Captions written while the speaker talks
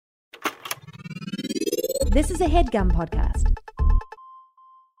This is a HeadGum podcast.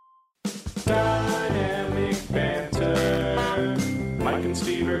 Dynamic banter. Mike and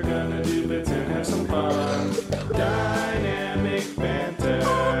Steve are gonna do bits and have some fun. Dynamic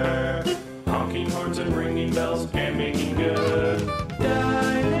banter. Honking horns and ringing bells and making good.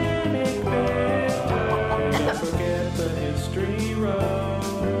 Dynamic banter. Don't forget the history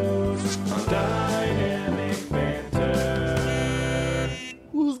road on Dynamic banter.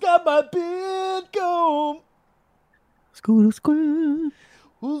 Who's got my beard comb? Scooter square.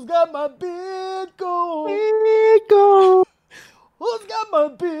 Who's got my beard comb? Beard comb. Who's got my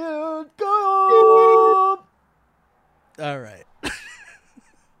beard comb? All right.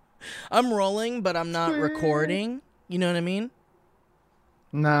 I'm rolling, but I'm not recording. You know what I mean?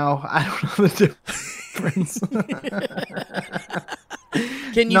 No, I don't know the difference.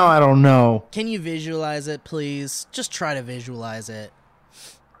 No, I don't know. Can you visualize it, please? Just try to visualize it.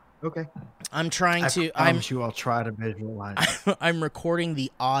 Okay. I'm trying to. I promise you I'll try to visualize it. I'm recording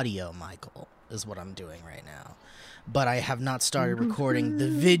the audio, Michael, is what I'm doing right now. But I have not started recording the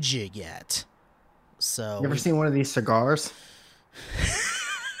video yet. So You ever seen one of these cigars?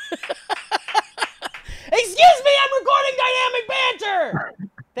 Excuse me, I'm recording Dynamic Banter!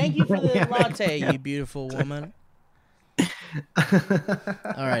 Thank you for the latte, you beautiful woman.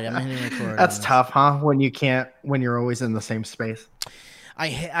 Alright, I'm hitting record. That's tough, huh? When you're always in the same space.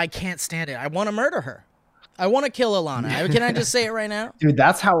 I can't stand it. I want to murder her. I want to kill Alana. Can I just say it right now? Dude,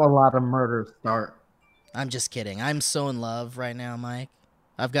 that's how a lot of murders start. I'm just kidding. I'm so in love right now, Mike.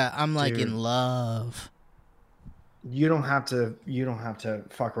 I'm like Dude. in love. You don't have to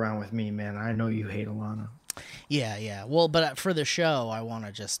fuck around with me, man. I know you hate Alana. Yeah. Well, but for the show, I want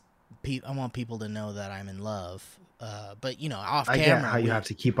people to know that I'm in love. But off I camera, get how you have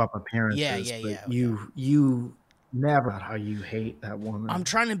to keep up appearances. Yeah. But you never how you hate that woman. I'm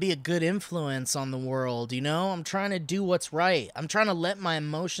trying to be a good influence on the world, I'm trying to do what's right. I'm trying to let my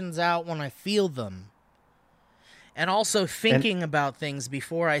emotions out when I feel them. And also thinking about things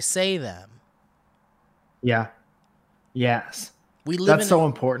before I say them. Yeah. Yes. That's so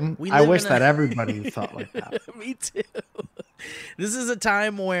important. I wish that everybody thought like that. Me too. This is a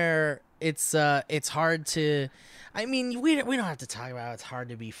time where it's hard to. I mean, we don't have to talk about it's hard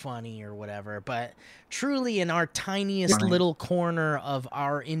to be funny or whatever, but truly in our tiniest little corner of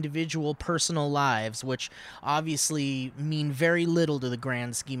our individual personal lives, which obviously mean very little to the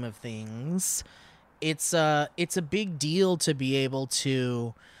grand scheme of things, it's a big deal to be able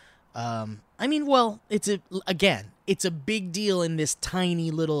to. It's a big deal in this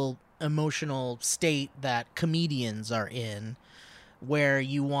tiny little emotional state that comedians are in, where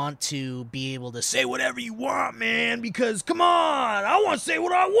you want to be able to say whatever you want, man, because come on, I want to say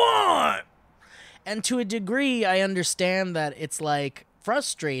what I want. And to a degree, I understand that it's like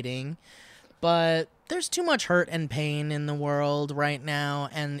frustrating, but there's too much hurt and pain in the world right now,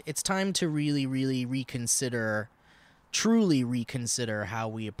 and it's time to really, really truly reconsider how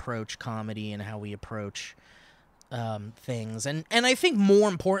we approach comedy and how we approach things. And I think more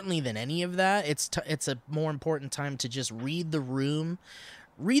importantly than any of that, it's a more important time to just read the room.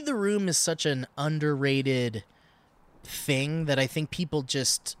 Read the room is such an underrated thing that I think people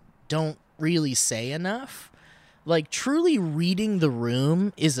just don't really say enough. Like, truly reading the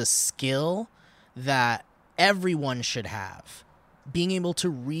room is a skill that everyone should have. Being able to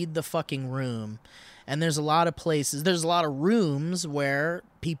read the fucking room. And there's a lot of rooms where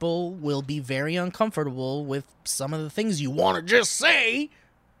people will be very uncomfortable with some of the things you want to just say.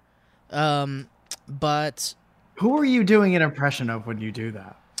 But who are you doing an impression of when you do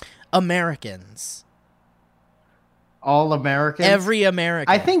that? Americans. All Americans? Every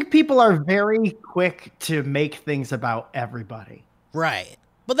American. I think people are very quick to make things about everybody. Right.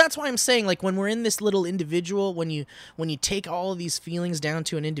 But that's why I'm saying, like, when we're in this little individual, when you take all of these feelings down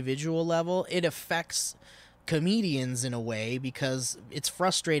to an individual level, it affects comedians in a way, because it's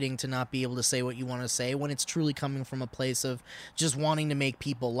frustrating to not be able to say what you want to say when it's truly coming from a place of just wanting to make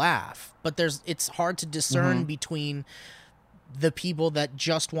people laugh. But it's hard to discern between the people that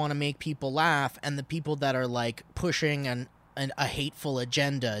just want to make people laugh and the people that are like pushing a hateful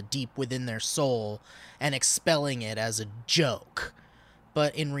agenda deep within their soul and expelling it as a joke.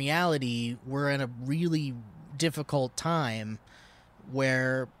 But in reality, we're in a really difficult time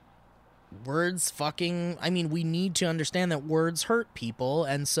where we need to understand that words hurt people,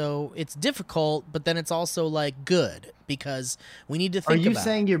 and so it's difficult, but then it's also like good, because we need to think about. Are you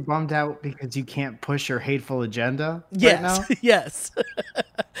saying you're bummed out because you can't push your hateful agenda right now? Yes.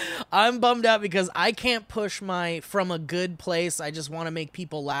 I'm bummed out because I can't push my from a good place, I just want to make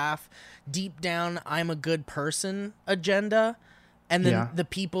people laugh, deep down I'm a good person agenda. And then Yeah. the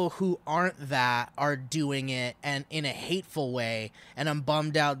people who aren't that are doing it and in a hateful way, and I'm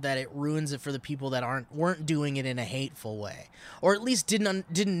bummed out that it ruins it for the people that weren't doing it in a hateful way, or at least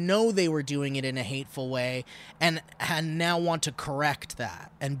didn't know they were doing it in a hateful way, and now want to correct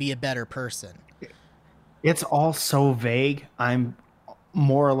that and be a better person. It's all so vague. I'm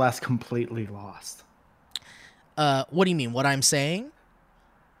more or less completely lost. What do you mean? What I'm saying?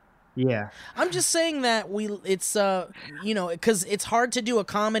 Yeah. I'm just saying that it's because it's hard to do a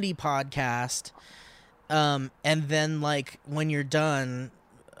comedy podcast, and then like when you're done,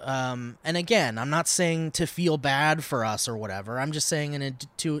 and again, I'm not saying to feel bad for us or whatever. I'm just saying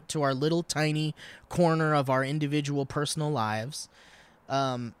to our little tiny corner of our individual personal lives,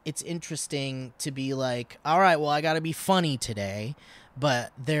 it's interesting to be like, all right, well, I got to be funny today,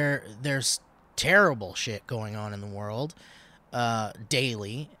 but there's terrible shit going on in the world.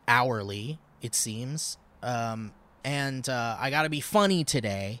 Daily, hourly, it seems. And I gotta be funny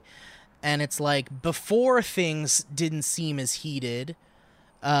today. And it's like, before things didn't seem as heated,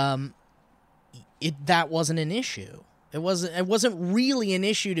 that wasn't an issue. It wasn't really an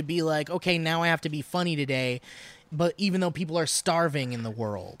issue to be like, okay, now I have to be funny today, but even though people are starving in the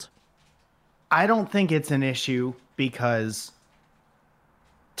world. I don't think it's an issue because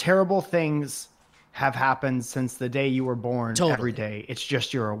terrible things have happened since the day you were born. Totally. Every day. It's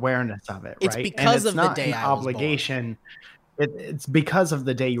just your awareness of it, It's right? because of the not day an I was obligation. It's because of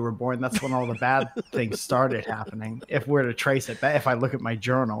the day you were born. That's when all the bad things started happening. If we're to trace it back, if I look at my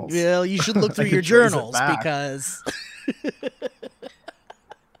journals. Well, you should look through I your could trace it journals back. because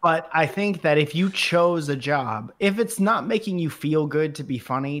But I think that if you chose a job, if it's not making you feel good to be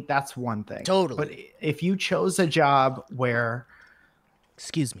funny, that's one thing. Totally. But if you chose a job where,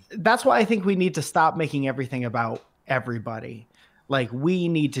 excuse me. that's why I think we need to stop making everything about everybody. Like, we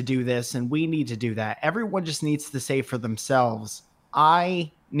need to do this and we need to do that. Everyone just needs to say for themselves,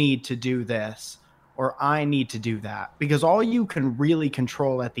 I need to do this or I need to do that. Because all you can really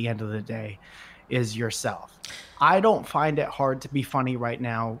control at the end of the day is yourself. I don't find it hard to be funny right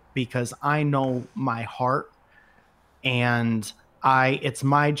now because I know my heart, and it's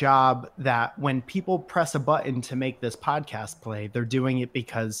my job that when people press a button to make this podcast play, they're doing it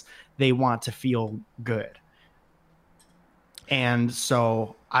because they want to feel good. And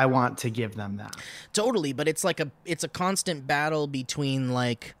so I want to give them that. Totally, but it's a constant battle between,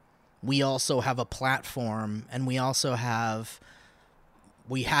 like, we also have a platform and we have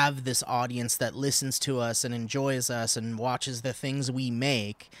this audience that listens to us and enjoys us and watches the things we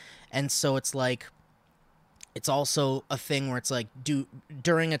make. And so it's like, it's also a thing where it's like,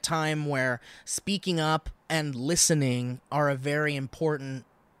 during a time where speaking up and listening are a very important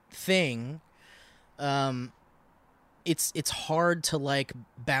thing, it's hard to like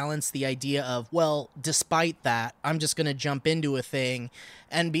balance the idea of, well, despite that, I'm just going to jump into a thing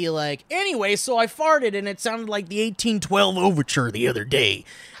and be like, anyway, so I farted and it sounded like the 1812 overture the other day.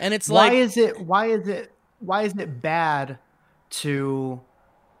 And it's like, why is it bad to,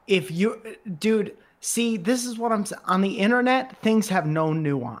 if you, dude, see, this is what I'm saying. On the internet, things have no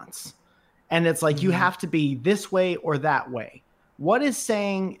nuance. And it's like, you have to be this way or that way. What is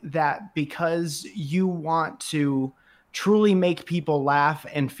saying that because you want to truly make people laugh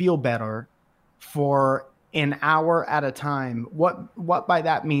and feel better for an hour at a time, what by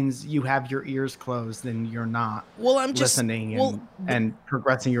that means you have your ears closed and you're not listening and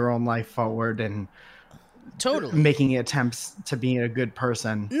progressing your own life forward and totally making attempts to be a good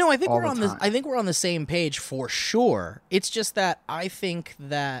person. No, I think all we're on the the time. I think we're on the same page for sure. It's just that I think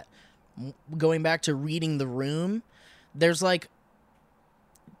that going back to reading the room,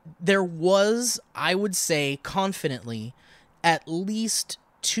 there was, I would say confidently, at least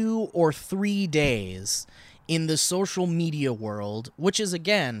 2 or 3 days in the social media world, which is,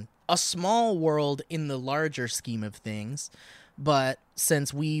 again, a small world in the larger scheme of things. But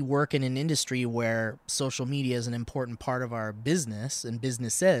since we work in an industry where social media is an important part of our business and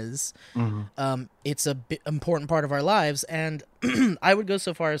businesses, it's a important part of our lives. And I would go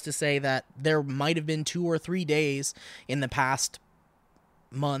so far as to say that there might have been 2 or 3 days in the past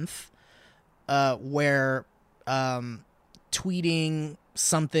month where tweeting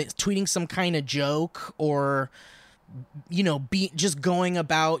some kind of joke, or just going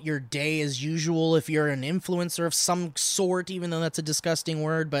about your day as usual if you're an influencer of some sort, even though that's a disgusting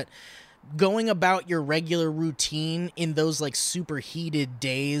word, but going about your regular routine in those like super heated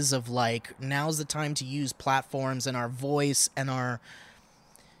days of like, now's the time to use platforms and our voice and our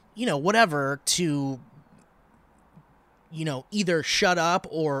whatever to either shut up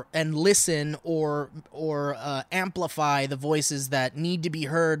and listen or amplify the voices that need to be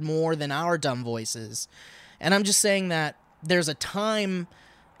heard more than our dumb voices. And I'm just saying that there's a time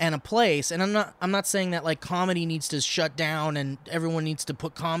and a place, and I'm not saying that like comedy needs to shut down and everyone needs to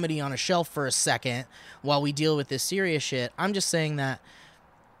put comedy on a shelf for a second while we deal with this serious shit. I'm just saying that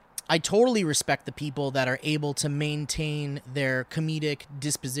I totally respect the people that are able to maintain their comedic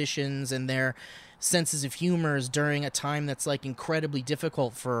dispositions and their senses of humors during a time that's like incredibly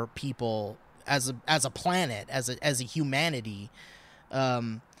difficult for people as a planet, as a humanity.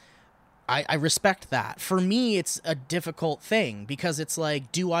 I respect that. For me, it's a difficult thing because it's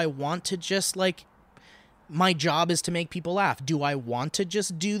like, do I want to just like, my job is to make people laugh. Do I want to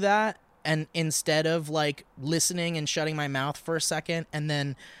just do that? And instead of like listening and shutting my mouth for a second and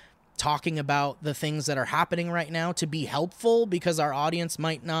then talking about the things that are happening right now to be helpful because our audience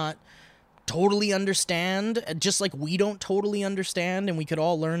might not totally understand, just like we don't totally understand, and we could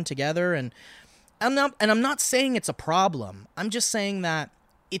all learn together. And I'm not saying it's a problem. I'm just saying that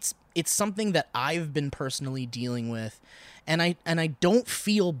it's something that I've been personally dealing with, and I don't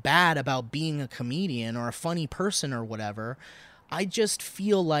feel bad about being a comedian or a funny person or whatever. I just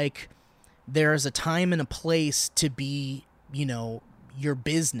feel like there's a time and a place to be, you know, your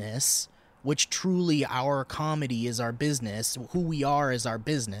business, which truly our comedy is our business. Who we are is our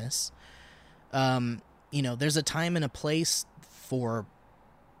business. You know, there's a time and a place for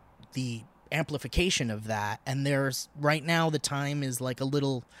the amplification of that, and there's right now the time is like a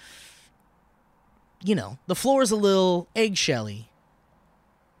little, you know, the floor is a little eggshelly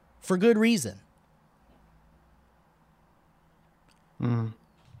for good reason.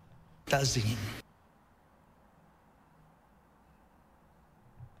 Does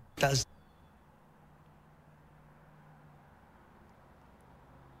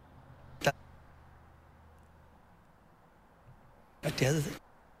but the other thing.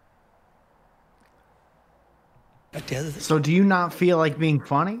 So do you not feel like being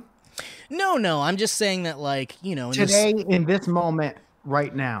funny? No, I'm just saying that, like, you know, Today, in this moment,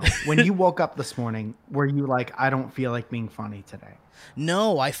 right now, when you woke up this morning, were you like, I don't feel like being funny today?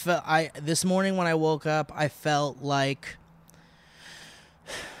 No, this morning when I woke up, I felt like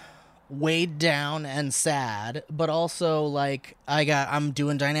weighed down and sad, but also like I'm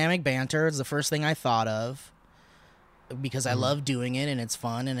doing dynamic banter. It's the first thing I thought of because I love doing it and it's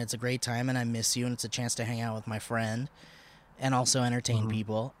fun and it's a great time and I miss you and it's a chance to hang out with my friend and also entertain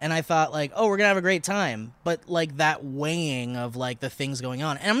people. And I thought like, oh, we're gonna have a great time, but like that weighing of like the things going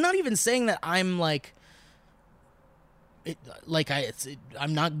on. And I'm not even saying that I'm like,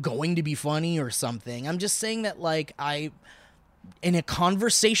 I'm not going to be funny or something. I'm just saying that like in a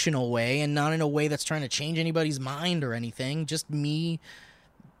conversational way and not in a way that's trying to change anybody's mind or anything, just me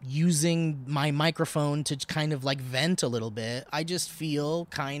using my microphone to kind of like vent a little bit. I just feel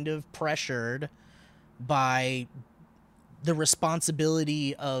kind of pressured by the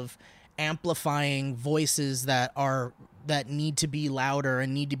responsibility of amplifying voices that need to be louder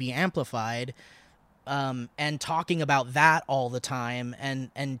and need to be amplified, and talking about that all the time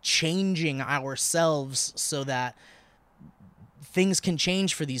and changing ourselves so that things can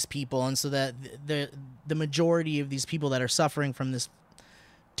change for these people and so that the majority of these people that are suffering from this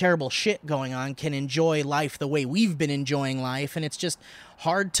terrible shit going on can enjoy life the way we've been enjoying life. And it's just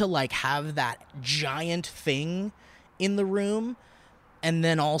hard to like have that giant thing in the room and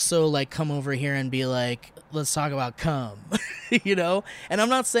then also like come over here and be like, let's talk about cum, you know? And I'm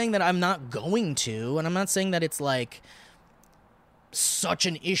not saying that I'm not going to, and I'm not saying that it's like such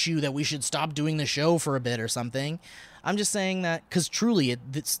an issue that we should stop doing the show for a bit or something. I'm just saying that because truly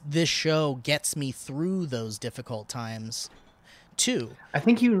this show gets me through those difficult times too. I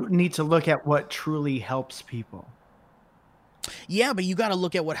think you need to look at what truly helps people. Yeah, but you got to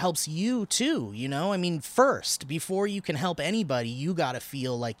look at what helps you too, you know? I mean, first, before you can help anybody, you got to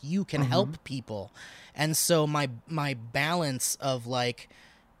feel like you can help people. And so my balance of like,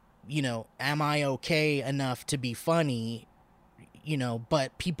 you know, am I okay enough to be funny, you know,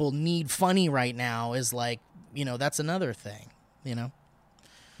 but people need funny right now is like, you know, that's another thing, you know?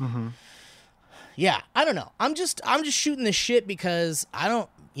 Yeah, I don't know. I'm just shooting this shit because I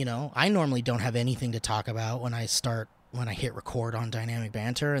normally don't have anything to talk about when I hit record on Dynamic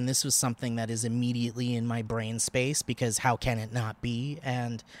Banter, and this was something that is immediately in my brain space because how can it not be?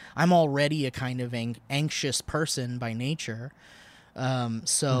 And I'm already a kind of anxious person by nature.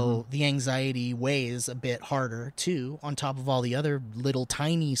 So the anxiety weighs a bit harder too, on top of all the other little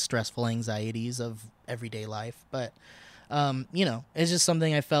tiny stressful anxieties of everyday life. But, you know, it's just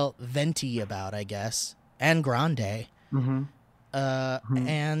something I felt venti about, I guess, and grande.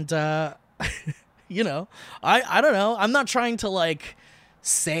 And, you know, I don't know. I'm not trying to like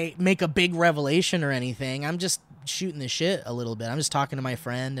make a big revelation or anything. I'm just shooting the shit a little bit. I'm just talking to my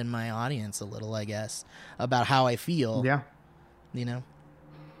friend and my audience a little, I guess, about how I feel. Yeah. you know?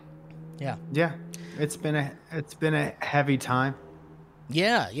 Yeah. Yeah, it's been a heavy time.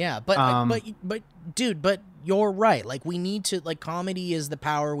 Yeah. But dude, but you're right. Like, we need to, like, comedy is the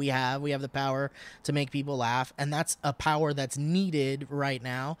power we have. We have the power to make people laugh, and that's a power that's needed right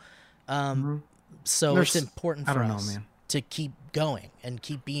now. So There's- it's important for I don't know, us man. to keep going and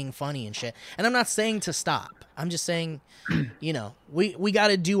keep being funny and shit. And I'm not saying to stop. I'm just saying, you know, we got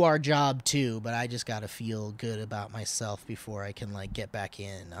to do our job too, but I just got to feel good about myself before I can, like, get back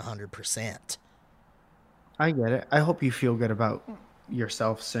in 100%. I get it. I hope you feel good about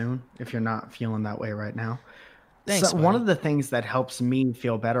yourself soon if you're not feeling that way right now. Thanks, So one buddy. of the things that helps me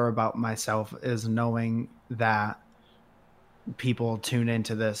feel better about myself is knowing that people tune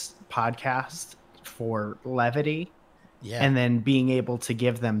into this podcast for levity, Yeah. and then being able to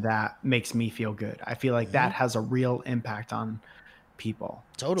give them that makes me feel good. I feel like Mm-hmm. that has a real impact on people.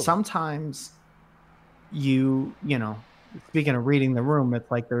 Totally. Sometimes you know, speaking of reading the room, it's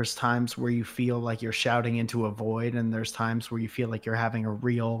like there's times where you feel like you're shouting into a void, and there's times where you feel like you're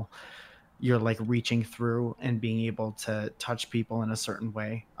like reaching through and being able to touch people in a certain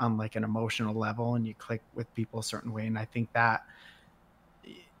way on like an emotional level, and you click with people a certain way. And I think that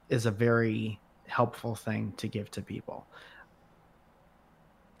is a very helpful thing to give to people.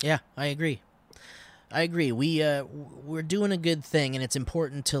 Yeah, I agree. We're doing a good thing, and it's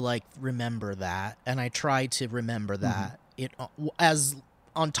important to, like, remember that. And I try to remember that it as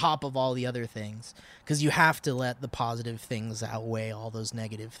on top of all the other things, because you have to let the positive things outweigh all those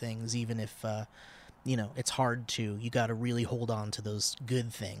negative things, even if you know, it's hard to. You got to really hold on to those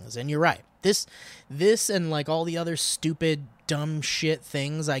good things. And you're right. This and, like, all the other stupid, dumb shit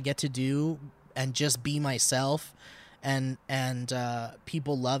things I get to do and just be myself, and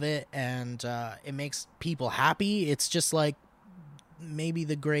people love it, and it makes people happy. It's just, like, maybe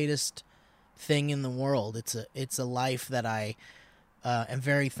the greatest thing in the world. It's a life that I am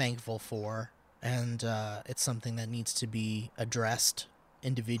very thankful for, and it's something that needs to be addressed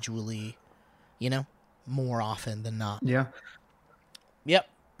individually, you know, more often than not. Yeah. Yep.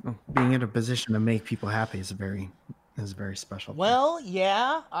 Being in a position to make people happy is a very special thing. Well,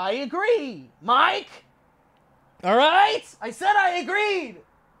 yeah, I agree, Mike. All right, I said I agreed.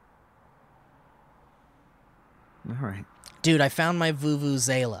 All right. Dude, I found my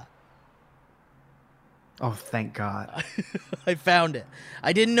Vuvuzela. Oh, thank God. I found it.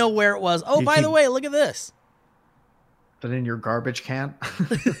 I didn't know where it was. Oh, You by the keep- way, look at this. But in your garbage can?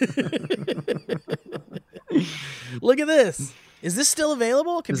 Look at this. Is this still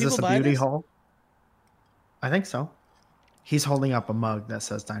available? Can Is people this a buy beauty this? haul? I think so. He's holding up a mug that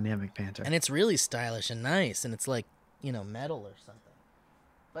says Dynamic Banter. And it's really stylish and nice, and it's like, you know, metal or something.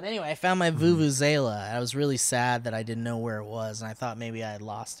 But anyway, I found Mm-hmm. my Vuvuzela. I was really sad that I didn't know where it was, and I thought maybe I had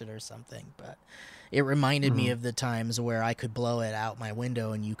lost it or something. But it reminded me Mm-hmm. of the times where I could blow it out my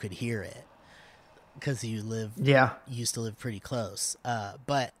window and you could hear it, because you used to live pretty close.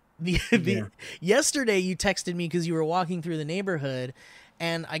 But yesterday you texted me because you were walking through the neighborhood,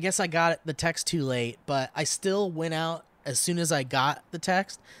 and I guess I got the text too late, but I still went out as soon as I got the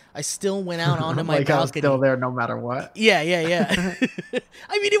text. I still went out onto my like I was balcony. still there no matter what. Yeah.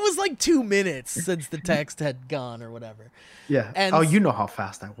 I mean, it was like 2 minutes since the text had gone or whatever. Yeah. And- oh, you know how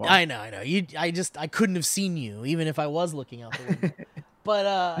fast I walk. I know. I couldn't have seen you even if I was looking out the window.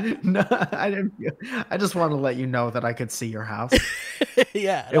 But No, I didn't. I just want to let you know that I could see your house.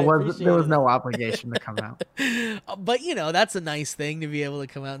 yeah, There was appreciated no obligation to come out. But, you know, that's a nice thing to be able to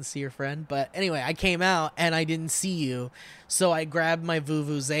come out and see your friend. But anyway, I came out and I didn't see you. So I grabbed my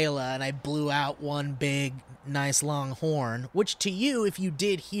Vuvuzela and I blew out one big, nice long horn, which to you, if you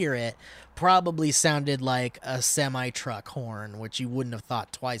did hear it, probably sounded like a semi-truck horn, which you wouldn't have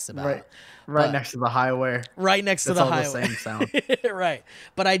thought twice about. Right But- next to the highway. Right next to It's the all the highway. same sound. Right.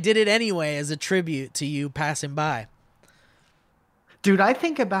 But I did it anyway as a tribute to you passing by. Dude, I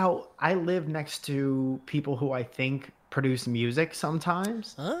live next to people who I think produce music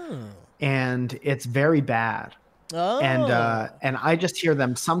sometimes, Oh. and it's very bad. Oh. And I just hear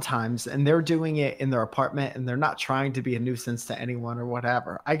them sometimes, and they're doing it in their apartment, and they're not trying to be a nuisance to anyone or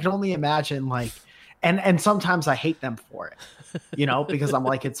whatever. I can only imagine, like, and sometimes I hate them for it, you know, because I'm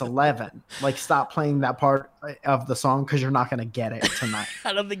like, it's 11. Like, stop playing that part of the song because you're not going to get it tonight.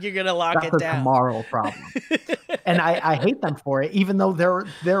 I don't think you're going to lock That's it a down. tomorrow problem. And I hate them for it, even though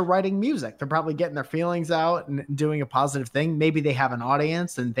they're writing music. They're probably getting their feelings out and doing a positive thing. Maybe they have an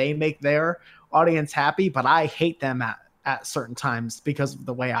audience and they make their audience happy, but I hate them at certain times because of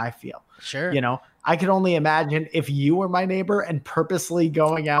the way I feel. Sure. You know, I could only imagine if you were my neighbor and purposely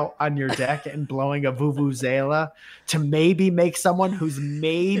going out on your deck and blowing a vuvuzela to maybe make someone who's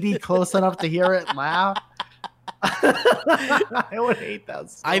maybe close enough to hear it laugh. I would hate that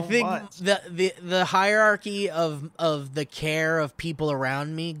so I think much. the hierarchy of the care of people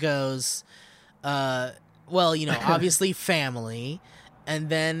around me goes, well, you know, obviously family, and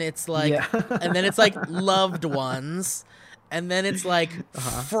then it's like, Yeah. and then it's like loved ones, and then it's like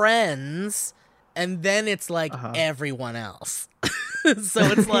friends, and then it's like everyone else. So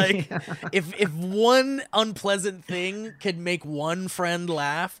it's like, Yeah. if one unpleasant thing could make one friend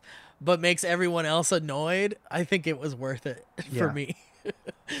laugh, but makes everyone else annoyed, I think it was worth it for Yeah. me.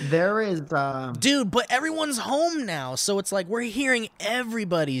 There is Dude, but everyone's home now, so it's like we're hearing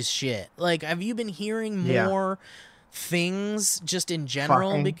everybody's shit. Like, have you been hearing Yeah. more things just in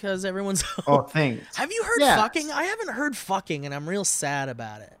general Fucking. because everyone's home? things. Have you heard Yes. fucking? I haven't heard fucking, and I'm real sad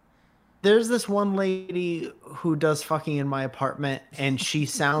about it. There's this one lady who does fucking in my apartment, and she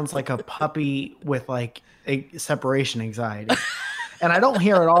sounds like a puppy with like a separation anxiety. And I don't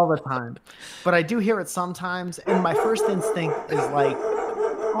hear it all the time, but I do hear it sometimes. And my first instinct is like,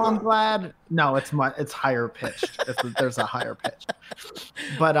 "Oh, I'm glad." No, it's higher pitched. There's a higher pitch.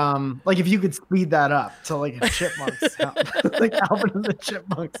 But like if you could speed that up to like a chipmunk sound, like Alvin and the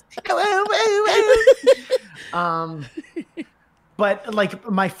Chipmunks. But like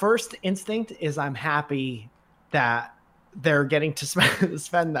my first instinct is I'm happy that they're getting to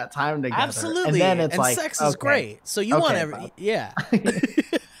spend that time together. Absolutely, And then it's like sex is okay, great. So you want Bob. yeah.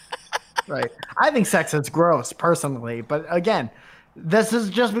 Right. I think sex is gross personally, but again, this is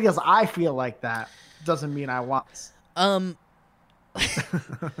just because I feel like that doesn't mean I want. I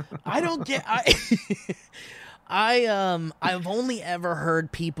don't get I've only ever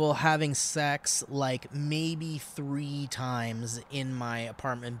heard people having sex like maybe 3 times in my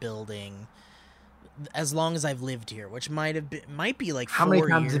apartment building as long as I've lived here, which might be like 4 How many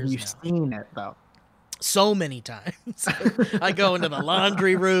times have years you now. seen it though? So many times. I go into the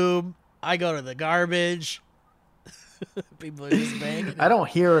laundry room, I go to the garbage. People are just banging. I don't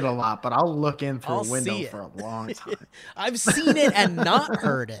hear it a lot, but I'll look in through I'll a window see it. for a long time. I've seen it and not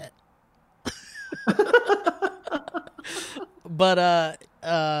heard it. But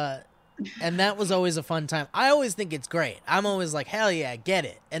and that was always a fun time. I always think it's great. I'm always like, hell yeah, get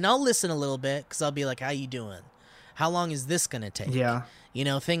it. And I'll listen a little bit because I'll be like, how you doing? How long is this gonna take? Yeah. You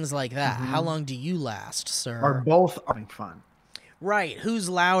know, things like that. How long do you last, sir? Or both are having fun. Right. Who's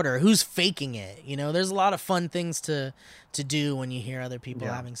louder? Who's faking it? You know, there's a lot of fun things to do when you hear other people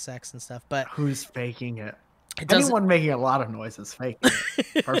Yeah. having sex and stuff. But Who's faking it? it doesn't. Anyone making a lot of noise is faking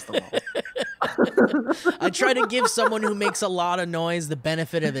it, first of all. I try to give someone who makes a lot of noise the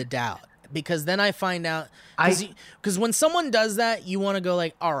benefit of the doubt, because then I find out because when someone does that, you want to go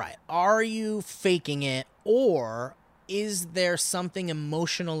like, all right, are you faking it, or is there something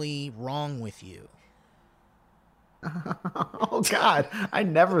emotionally wrong with you? Oh God, I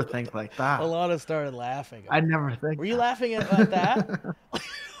never think like that. A lot of started laughing. I never think. Were you laughing at that?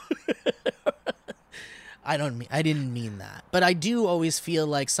 I didn't mean that. But I do always feel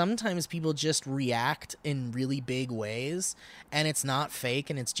like sometimes people just react in really big ways, and it's not fake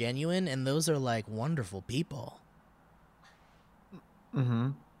and it's genuine, and those are like wonderful people.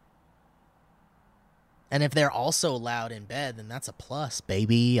 Mm-hmm. And if they're also loud in bed, then that's a plus,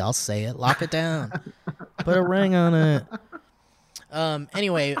 baby. I'll say it. Lock it down. Put a ring on it.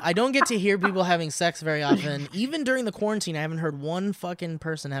 Anyway, I don't get to hear people having sex very often. Even during the quarantine, I haven't heard one fucking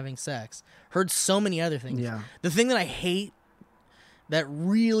person having sex. Heard so many other things. Yeah. The thing that I hate, that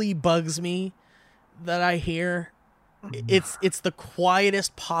really bugs me, that I hear, it's the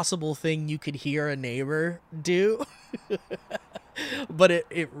quietest possible thing you could hear a neighbor do. But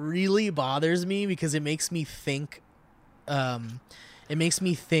it really bothers me because it makes me think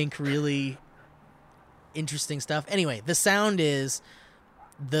really interesting stuff. Anyway, the sound is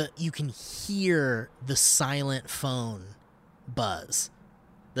you can hear the silent phone buzz.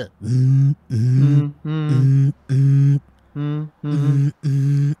 The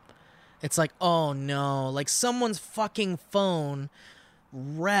it's like, oh no, like someone's fucking phone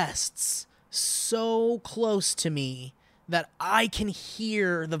rests so close to me that I can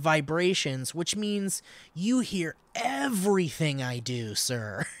hear the vibrations, which means you hear everything I do,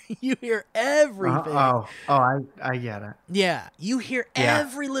 sir. You hear everything. I get it. Yeah, you hear Yeah.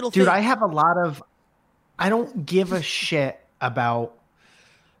 every little Dude, thing. I don't give a shit about.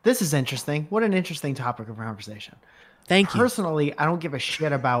 This is interesting. What an interesting topic of conversation. Thank you. Personally, I don't give a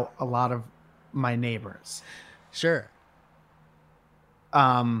shit about a lot of my neighbors. Sure.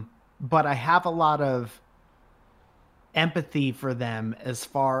 But I have a lot of empathy for them as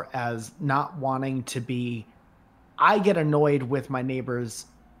far as not wanting to be. I get annoyed with my neighbors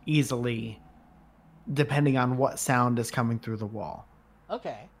easily depending on what sound is coming through the wall.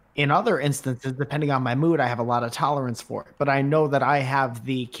 Okay. in other instances, depending on my mood, I have a lot of tolerance for it. But I know that I have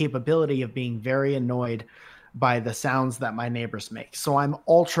the capability of being very annoyed by the sounds that my neighbors make. So I'm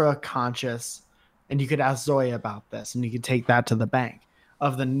ultra conscious, and you could ask Zoya about this, and you could take that to the bank,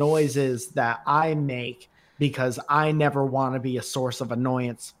 of the noises that I make because I never want to be a source of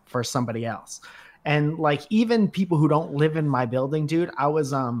annoyance for somebody else. And like even people who don't live in my building, dude, I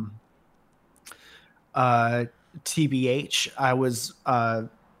was TBH, I was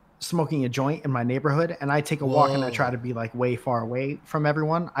smoking a joint in my neighborhood, and I take a walk and I try to be like way far away from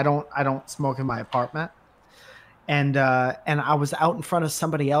everyone. I don't smoke in my apartment. And I was out in front of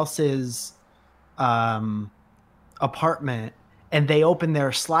somebody else's apartment, and they opened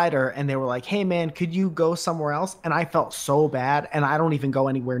their slider and they were like, "Hey man, could you go somewhere else?" And I felt so bad, and I don't even go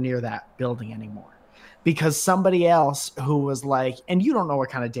anywhere near that building anymore. Because somebody else who was like, and you don't know what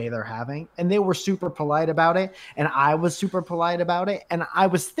kind of day they're having, and they were super polite about it, and I was super polite about it, and I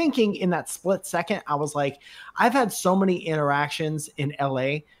was thinking in that split second, I was like, I've had so many interactions in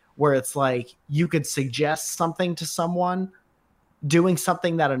LA where it's like you could suggest something to someone doing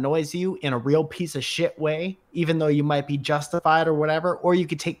something that annoys you in a real piece of shit way, even though you might be justified or whatever, or you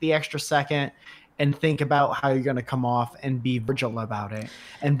could take the extra second and think about how you're going to come off and be vigilant about it.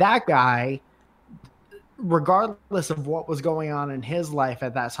 And that guy, regardless of what was going on in his life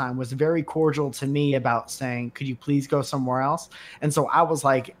at that time, was very cordial to me about saying, could you please go somewhere else? And so I was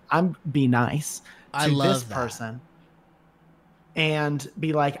like, I'm be nice to this person and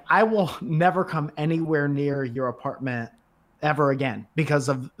be like, I will never come anywhere near your apartment ever again because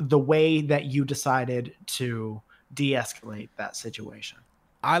of the way that you decided to de-escalate that situation.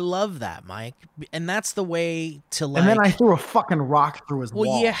 I love that, Mike. And that's the way to like... And then I threw a fucking rock through his wall.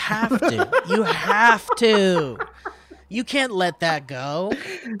 Well, you have to. You have to. You can't let that go.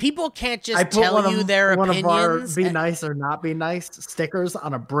 People can't just tell you their opinions. One of our be nice or not be nice stickers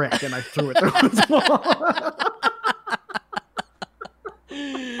on a brick, and I threw it through his wall.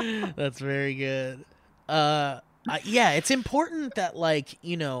 That's very good. Yeah, it's important that, like,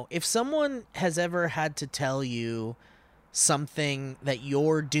 you know, if someone has ever had to tell you something that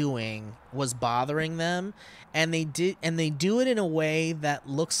you're doing was bothering them, and they do it in a way that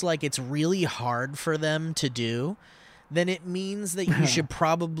looks like it's really hard for them to do, then it means that you should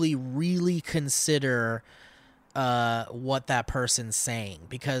probably really consider what that person's saying,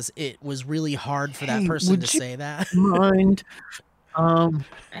 because it was really hard for that person to say that. Mind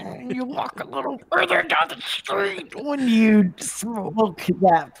you walk a little further down the street when you smoke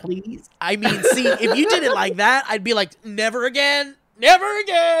that, please? I mean, see, if you did it like that, I'd be like, never again, never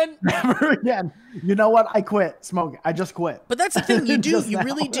again, never again. You know what? I quit smoking. I just quit. But that's the thing. You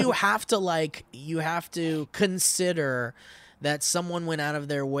really do have to, like, you have to consider that someone went out of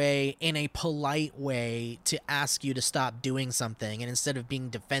their way in a polite way to ask you to stop doing something. And instead of being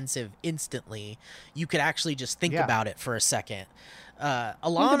defensive instantly, you could actually just think about it for a second.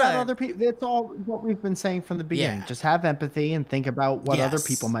 Alana, about other people. It's all what we've been saying from the beginning. Yeah. Just have empathy and think about what other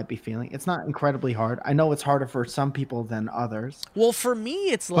people might be feeling. It's not incredibly hard. I know it's harder for some people than others. Well, for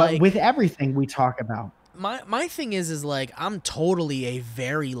me, it's but like with everything we talk about. My thing is like I'm totally a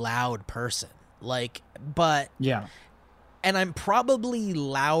very loud person. Like, but yeah, and I'm probably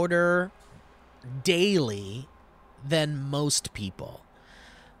louder daily than most people,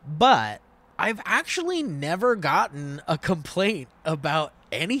 but I've actually never gotten a complaint about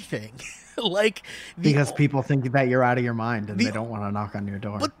anything. Like, because people think that you're out of your mind and they don't want to knock on your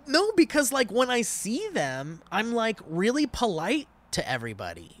door. But no, because like when I see them, I'm like really polite to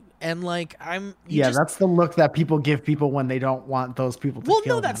everybody. And like that's the look that people give people when they don't want those people to kill them.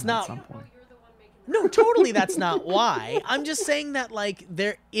 No, that's not. At some point. No, totally, that's not why. I'm just saying that like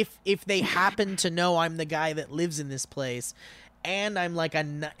if they happen to know I'm the guy that lives in this place, and I'm like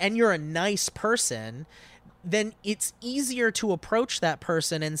and you're a nice person, then it's easier to approach that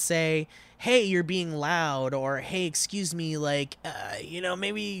person and say, hey, you're being loud, or hey, excuse me, like,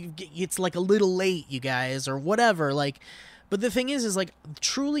 maybe it's like a little late, you guys, or whatever. Like, but the thing is like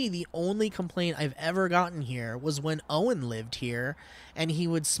truly the only complaint I've ever gotten here was when Owen lived here and he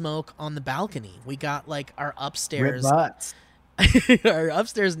would smoke on the balcony. We got like our upstairs our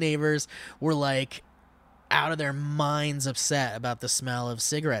upstairs neighbors were like out of their minds upset about the smell of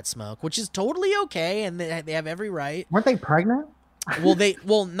cigarette smoke, which is totally okay, and they have every right. Weren't they pregnant?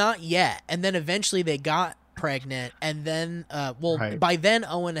 Well, not yet. And then eventually they got pregnant, and then by then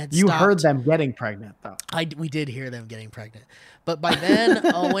Owen had stopped. You heard them getting pregnant though. We did hear them getting pregnant, but by then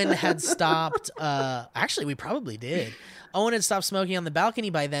Owen had stopped. Actually, we probably did. Owen had stopped smoking on the balcony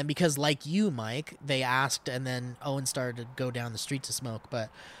by then because, like you, Mike, they asked, and then Owen started to go down the street to smoke. But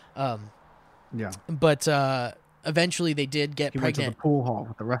eventually they did get He went to pregnant. the pool hall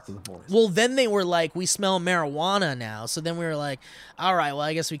with the rest of the boys. Well, then they were like, we smell marijuana now. So then we were like, all right, well,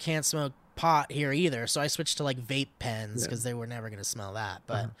 I guess we can't smoke pot here either. So I switched to like vape pens because they were never going to smell that.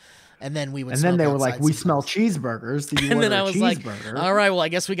 But and then we would. And then they smoke were like, outside "We smell sometimes. cheeseburgers. Do you And order then I a was like, cheeseburger?" all right, well, I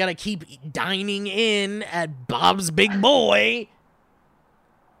guess we got to keep dining in at Bob's Big Boy.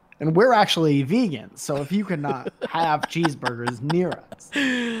 And we're actually vegan, so if you cannot have cheeseburgers near us,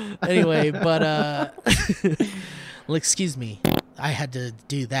 Anyway, but well, excuse me, I had to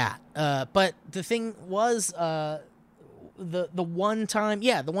do that. But the thing was, the one time,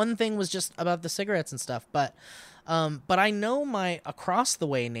 the one thing was just about the cigarettes and stuff. But I know my across the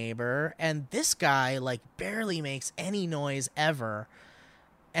way neighbor, and this guy like barely makes any noise ever,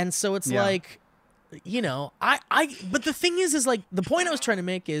 and so it's like. You know, but the thing is like the point I was trying to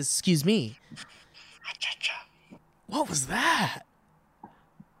make is, excuse me, what was that?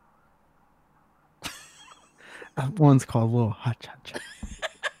 one's called Little Hot Cha.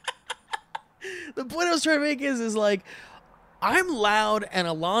 The point I was trying to make is like, I'm loud and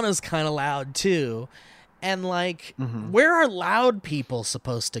Alana's kind of loud too. And like, where are loud people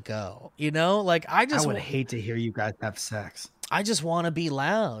supposed to go? You know, like I would hate to hear you guys have sex. I just want to be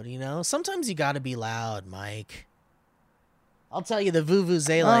loud, you know? Sometimes you got to be loud, Mike. I'll tell you, the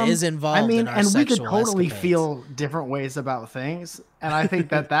Vuvuzela is involved in our and we could sexual totally escapades. feel different ways about things. And I think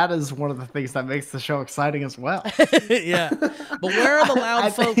that is one of the things that makes the show exciting as well. Yeah. But where are the loud I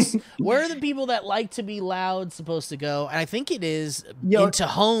folks? think- Where are the people that like to be loud supposed to go? And I think it is Yo- into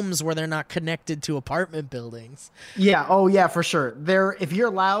homes where they're not connected to apartment buildings. Yeah. Oh, yeah, for sure. If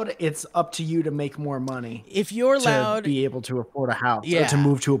you're loud, it's up to you to make more money If you're to loud, be able to afford a house Yeah. or to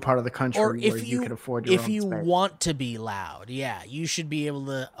move to a part of the country or where if you can afford your if own you space. want to be loud, yeah, you should be able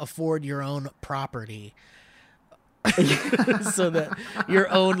to afford your own property. So that your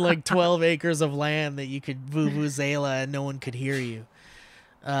own like 12 acres of land that you could vuvuzela and no one could hear you.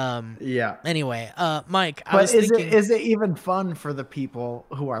 Yeah. Anyway, Mike, I But was is thinking it even fun for the people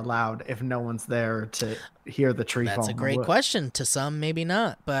who are loud if no one's there to hear the tree fall? that's a in the great woods? question. To some, maybe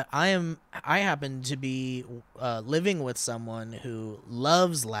not. But I happen to be living with someone who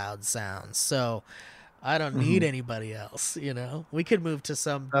loves loud sounds. So I don't need anybody else. You know, we could move to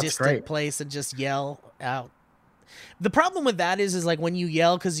some That's distant great. place and just yell out. The problem with that is like when you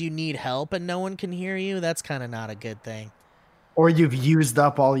yell because you need help and no one can hear you, that's kind of not a good thing. Or you've used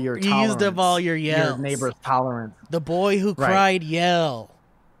up all your You used up tolerance, all your yells. neighbor's tolerance. The boy who Right. cried, yell.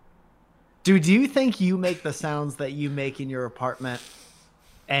 Dude, do you think you make the sounds that you make in your apartment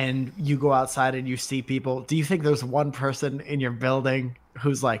and you go outside and you see people? Do you think there's one person in your building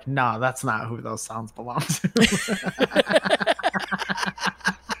who's like, nah, that's not who those sounds belong to?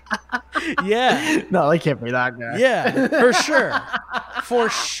 Yeah. No, they can't be that guy. Yeah, for sure. For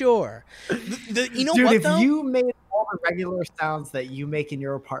sure. You know Dude, what, if though? you made all the regular sounds that you make in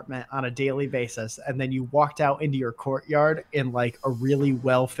your apartment on a daily basis, and then you walked out into your courtyard in like a really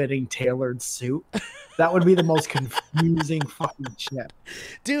well-fitting tailored suit, that would be the most confusing fucking shit.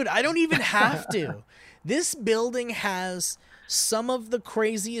 Dude, I don't even have to. This building has some of the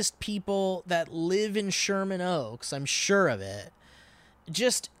craziest people that live in Sherman Oaks. I'm sure of it.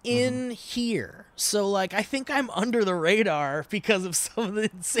 Just in here. So, like, I think I'm under the radar because of some of the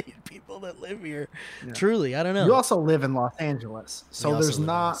insane people that live here. Yeah. Truly, I don't know. You also live in Los Angeles, We so also there's live in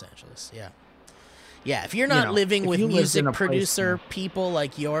not. Los Angeles. Yeah. Yeah, if you're not know, living if with you lived music in a place producer where- people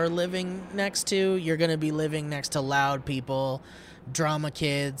like you're living next to, you're going to be living next to loud people, drama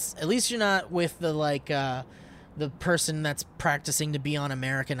kids. At least you're not with the the person that's practicing to be on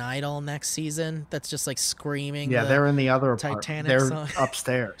American Idol next season that's just like screaming. Yeah, the- they're in the other apartment. Titanic They're song.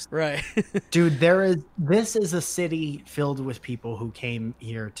 upstairs. right. Dude, this is a city filled with people who came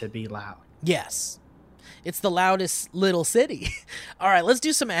here to be loud. Yes. It's the loudest little city. All right, let's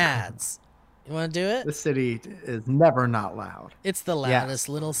do some ads. You want to do it? This city is never not loud. It's the Yeah. loudest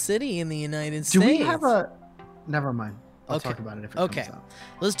little city in the United Do States. we have a? Never mind. I'll Okay. talk about it if it Okay. comes out.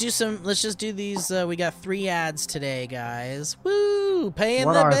 Let's just do these. We got 3 ads today, guys. Woo! Paying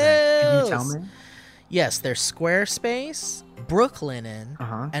What the are bills. they? Can you tell me? Yes, they're Squarespace, Brooklinen,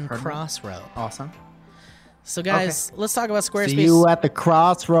 Uh-huh. and Heard of it. Crossrope. Awesome. So, guys, let's talk about Squarespace. See you at the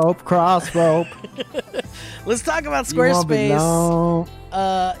crossrope. Let's talk about You won't be Squarespace. long.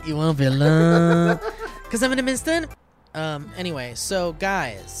 You won't be alone. Because I'm in a instant. Anyway, so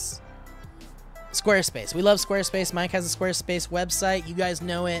guys, Squarespace. We love Squarespace. Mike has a Squarespace website. You guys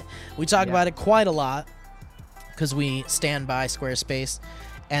know it. We talk Yeah. about it quite a lot because we stand by Squarespace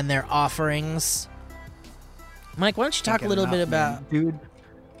and their offerings. Mike, why don't you talk a Can't little get bit enough, about? man. Dude.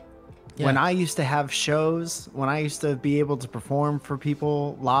 When Yeah. I used to have shows, when I used to be able to perform for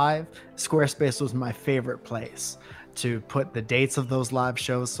people live, Squarespace was my favorite place to put the dates of those live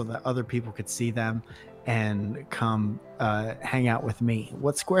shows so that other people could see them and come hang out with me.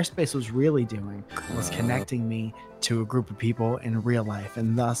 What Squarespace was really doing was connecting me to a group of people in real life,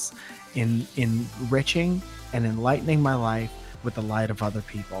 and thus enriching and enlightening my life with the light of other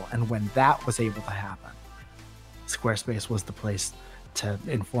people. And when that was able to happen, Squarespace was the place to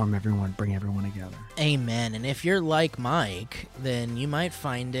inform everyone, bring everyone together. Amen. And if you're like Mike, then you might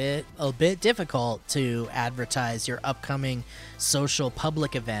find it a bit difficult to advertise your upcoming social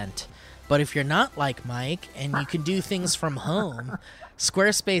public event. But if you're not like Mike and you can do things from home,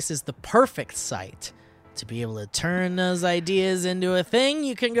 Squarespace is the perfect site to be able to turn those ideas into a thing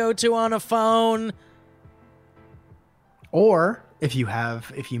you can go to on a phone. Or if you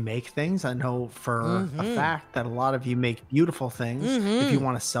make things, I know for a fact that a lot of you make beautiful things. If you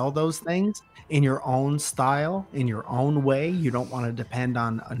want to sell those things in your own style, in your own way, you don't want to depend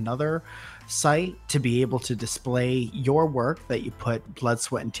on another site to be able to display your work that you put blood,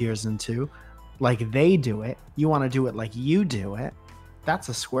 sweat, and tears into, like they do it. You want to do it like you do it. That's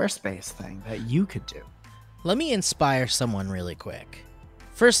a Squarespace thing that you could do. Let me inspire someone really quick.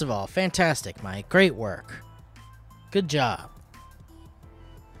 First of all, fantastic, Mike. Great work. Good job.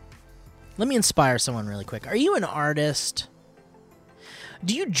 Let me inspire someone really quick. Are you an artist?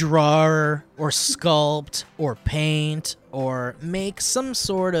 Do you draw or sculpt or paint or make some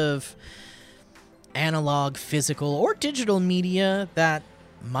sort of analog, physical, or digital media that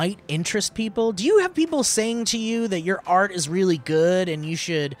might interest people? Do you have people saying to you that your art is really good and you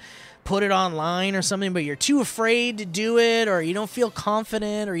should put it online or something, but you're too afraid to do it, or you don't feel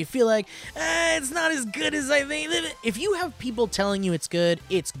confident, or you feel like it's not as good as I think? If you have people telling you it's good,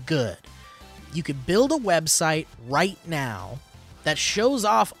 it's good. You could build a website right now that shows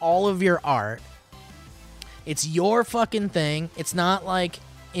off all of your art. It's your fucking thing. It's not like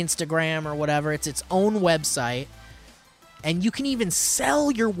Instagram or whatever. It's its own website. And you can even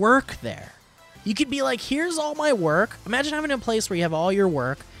sell your work there. You could be like, here's all my work. Imagine having a place where you have all your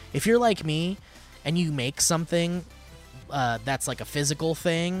work. If you're like me and you make something that's like a physical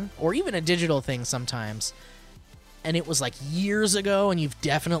thing or even a digital thing sometimes, and it was like years ago and you've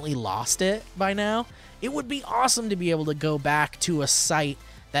definitely lost it by now, it would be awesome to be able to go back to a site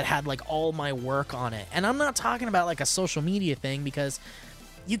that had like all my work on it. And I'm not talking about like a social media thing, because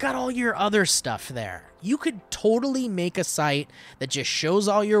you got all your other stuff there. You could totally make a site that just shows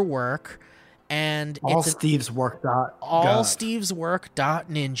all your work, and All it's Steve's work. all Steve's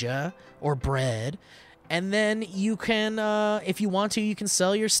work.ninja or bread. And then you can, if you want to, you can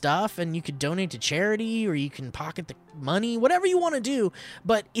sell your stuff and you could donate to charity, or you can pocket the money, whatever you want to do.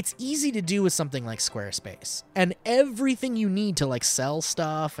 But it's easy to do with something like Squarespace. And everything you need to like sell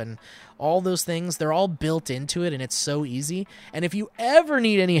stuff and all those things, they're all built into it, and it's so easy. And if you ever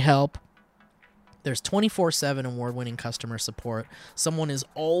need any help, there's 24/7 award-winning customer support. Someone is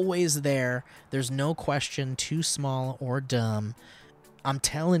always there. There's no question too small or dumb. I'm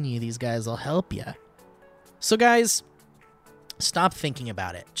telling you, these guys will help you. So guys, stop thinking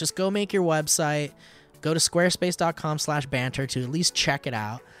about it. Just go make your website. Go to squarespace.com/banter to at least check it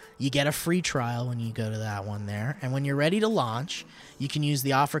out. You get a free trial when you go to that one there. And when you're ready to launch, you can use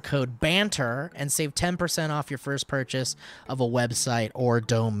the offer code BANTER and save 10% off your first purchase of a website or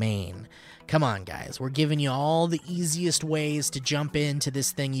domain. Come on, guys. We're giving you all the easiest ways to jump into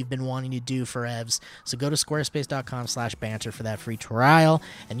this thing you've been wanting to do for evs. So go to squarespace.com/banter for that free trial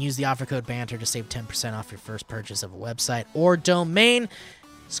and use the offer code BANTER to save 10% off your first purchase of a website or domain.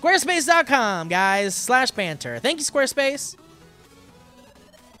 Squarespace.com, guys, /banter. Thank you, Squarespace.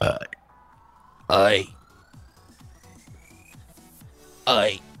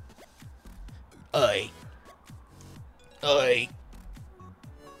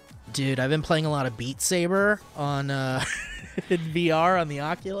 Dude, I've been playing a lot of Beat Saber on in VR on the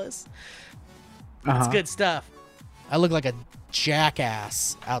Oculus. It's good stuff. I look like a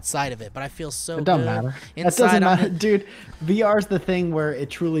jackass outside of it, but I feel so It doesn't good matter. It inside. doesn't matter, dude. VR's the thing where it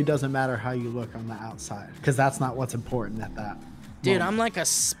truly doesn't matter how you look on the outside, because that's not what's important at that. Dude, moment. I'm like a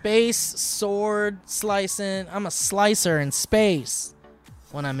space sword slicing. I'm a slicer in space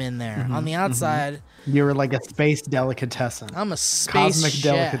when I'm in there. On the outside, You're like a space delicatessen. I'm a space Cosmic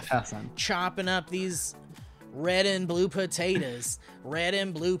chef, delicatessen. chopping up these red and blue potatoes. Red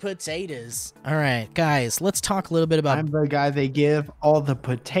and blue potatoes. All right, guys, let's talk a little bit about I'm the guy they give all the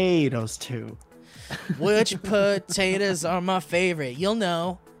potatoes to. which potatoes are my favorite. You'll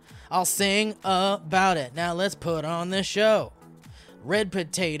know. I'll sing about it. Now let's put on the show. red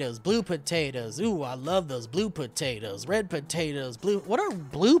potatoes, blue potatoes. Ooh, I love those blue potatoes. Red potatoes, blue. What are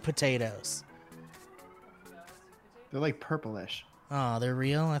blue potatoes? They're like purplish. Oh, they're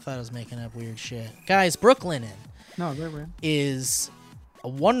real? I thought I was making up weird shit. Guys, Brooklinen No, they're real. is a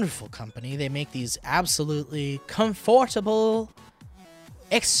wonderful company. They make these absolutely comfortable,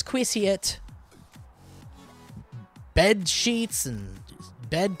 exquisite bed sheets and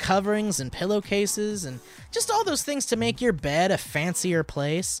bed coverings and pillowcases and just all those things to make your bed a fancier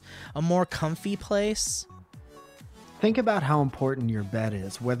place, a more comfy place. Think about how important your bed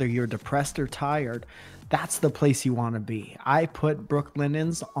is, whether you're depressed or tired. That's the place you want to be. I put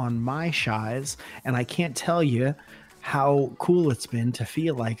Brooklinens on my shies, and I can't tell you how cool it's been to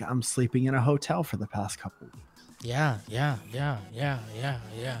feel like I'm sleeping in a hotel for the past couple weeks. Yeah.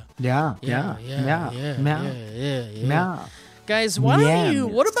 Guys, why don't you,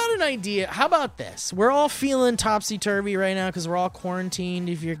 what about an idea? How about this? We're all feeling topsy-turvy right now because we're all quarantined.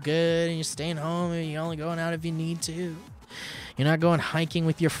 If you're good and you're staying home and you're only going out if you need to. You're not going hiking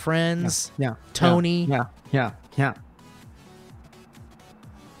with your friends. Yeah. Tony. Yeah.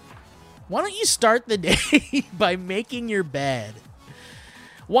 Why don't you start the day by making your bed?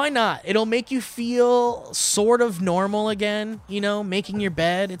 Why not? It'll make you feel sort of normal again, you know, making your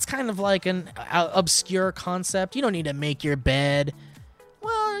bed. It's kind of like an obscure concept. You don't need to make your bed.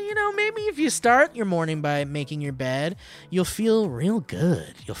 Well, you know, maybe if you start your morning by making your bed, you'll feel real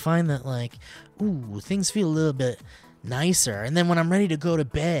good. You'll find that, like, ooh, things feel a little bit nicer. And then when I'm ready to go to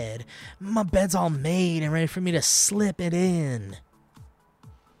bed, my bed's all made and ready for me to slip it in.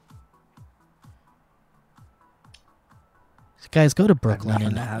 Guys, go to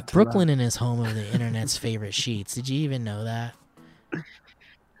Brooklinen. Brooklinen is home of the internet's favorite sheets. Did you even know that?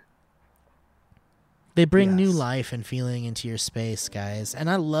 They bring new life and feeling into your space, guys. And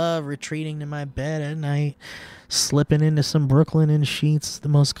I love retreating to my bed at night, slipping into some Brooklinen sheets, the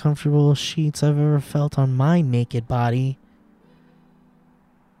most comfortable sheets I've ever felt on my naked body.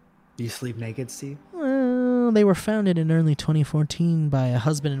 Do you sleep naked, Steve? Well, they were founded in early 2014 by a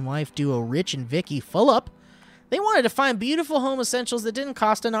husband and wife duo, Rich and Vicky Fulop. They wanted to find beautiful home essentials that didn't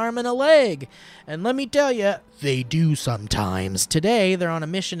cost an arm and a leg. And let me tell you, they do sometimes. Today, they're on a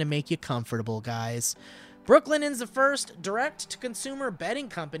mission to make you comfortable, guys. Brooklinen's the first direct-to-consumer bedding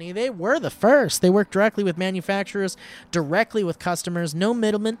company. They were the first. They work directly with manufacturers, directly with customers, no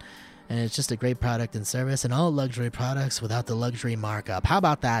middlemen. And it's just a great product and service, and all luxury products without the luxury markup. How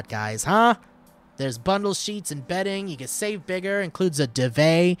about that, guys, huh? There's bundle sheets and bedding. You can save bigger. Includes a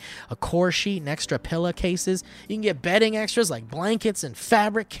duvet, a core sheet, and extra pillowcases. You can get bedding extras like blankets and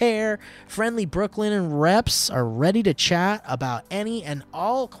fabric care. Friendly Brooklinen reps are ready to chat about any and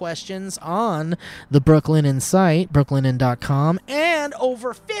all questions on the Brooklinen site, brooklinen.com, and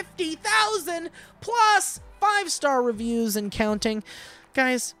over 50,000 plus 5-star reviews and counting.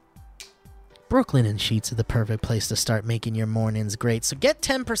 Guys, Brooklinen sheets are the perfect place to start making your mornings great. So get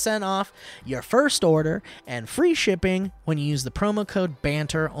 10% off your first order and free shipping when you use the promo code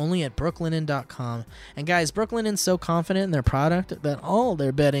BANTER only at brooklinen.com. And guys, Brooklinen's so confident in their product that all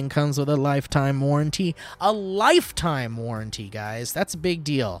their bedding comes with a lifetime warranty. A lifetime warranty, guys. That's a big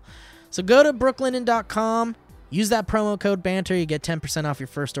deal. So go to brooklinen.com. Use that promo code BANTER. You get 10% off your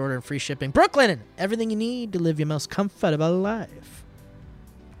first order and free shipping. Brooklinen, everything you need to live your most comfortable life.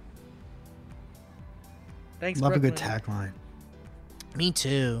 Thanks, Love Brooklinen. a good tagline. Me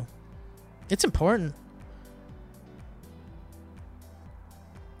too. It's important.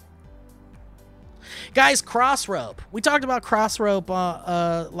 Guys, Crossrope. We talked about Crossrope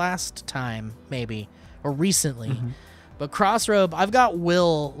last time, maybe, or recently. Mm-hmm. But Crossrope, I've got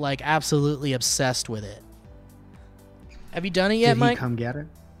Will like absolutely obsessed with it. Have you done it yet, Did Mike? he come get it?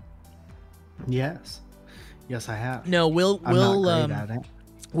 Yes. Yes, I have. No, I'm not great at it.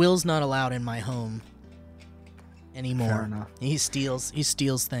 Will's not allowed in my home anymore. Fair enough. He steals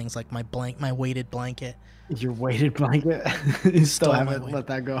things like my weighted blanket. Your weighted blanket? You still Stole my haven't weight. let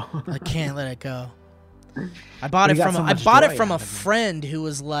that go. I can't let it go. I bought You it got from so I much bought it joy from a out of it. friend who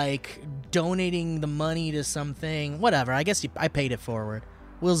was like donating the money to something. Whatever. I guess I paid it forward.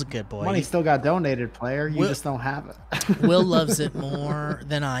 Will's a good boy. Money still got donated, player. You Will- just don't have it. Will loves it more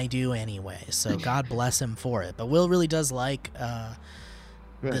than I do anyway, so God bless him for it. But Will really does like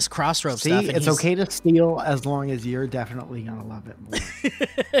this Crossrope See, stuff. and it's he's- okay to steal as long as you're definitely gonna love it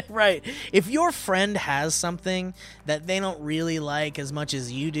more. Right. If your friend has something that they don't really like as much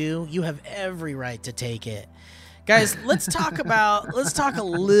as you do, you have every right to take it. Guys, let's talk a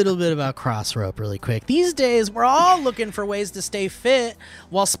little bit about Crossrope really quick. These days, we're all looking for ways to stay fit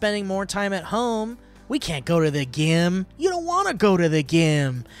while spending more time at home. We can't go to the gym. You don't want to go to the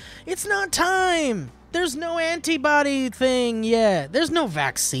gym. It's not time. There's no antibody thing yet. There's no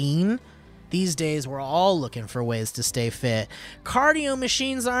vaccine. These days, we're all looking for ways to stay fit. Cardio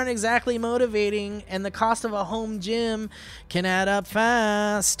machines aren't exactly motivating, and the cost of a home gym can add up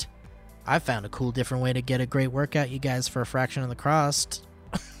fast. I found a cool, different way to get a great workout, you guys, for a fraction of the cost.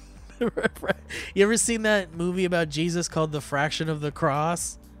 You ever seen that movie about Jesus called The Fraction of the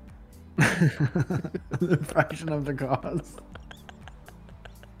Cross? The fraction of the cost.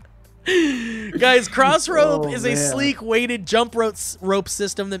 Guys, Cross Rope Oh, is a man. sleek weighted jump rope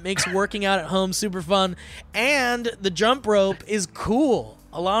system that makes working out at home super fun, and the jump rope is cool.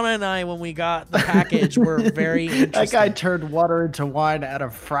 Alana and I, when we got the package, were very interested. That guy turned water into wine at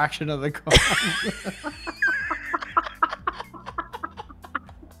a fraction of the cost.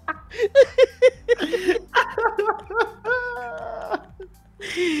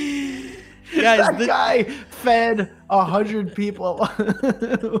 Guys, That guy fed 100 people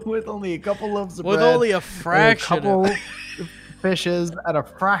with only a couple loaves of with bread, only a and fraction a couple of fishes at a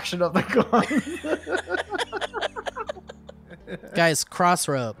fraction of the cost. Guys, Cross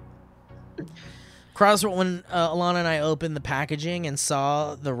Rope. Cross Rope, when Alana and I opened the packaging and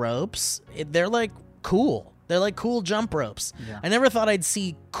saw the ropes, they're like cool. They're like cool jump ropes. Yeah. I never thought I'd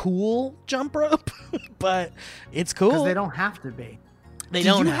see cool jump rope, but it's cool. Because they don't have to be. They Did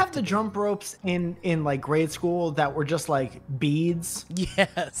don't you have have the jump ropes in like grade school that were just like beads?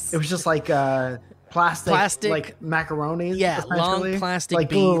 Yes. It was just like plastic like macaroni. Yeah, long plastic like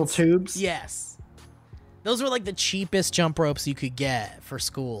beads. little tubes. Yes. Those were like the cheapest jump ropes you could get for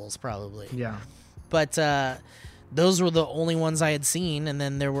schools, probably. Yeah. But those were the only ones I had seen, and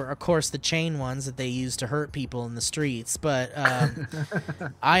then there were, of course, the chain ones that they used to hurt people in the streets. But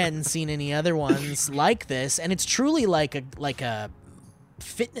I hadn't seen any other ones like this, and it's truly like a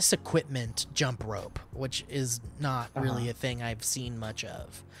fitness equipment jump rope, which is not really a thing I've seen much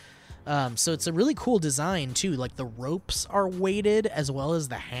of. So it's a really cool design too. Like the ropes are weighted as well as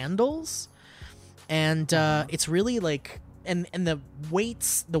the handles, and it's really like. And the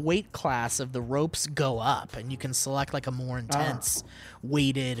weight class of the ropes go up, and you can select like a more intense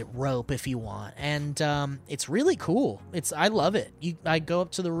weighted rope if you want. And it's really cool. I love it. I go up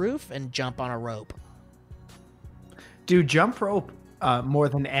to the roof and jump on a rope. Dude, jump rope more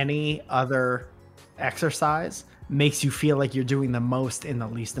than any other exercise makes you feel like you're doing the most in the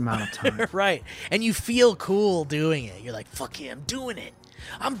least amount of time. Right. And you feel cool doing it. You're like, fuck yeah, I'm doing it.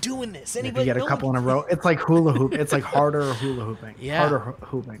 I'm doing this. If Anybody you get a couple in a row, it's like hula hoop. It's like harder hula hooping. Yeah. Harder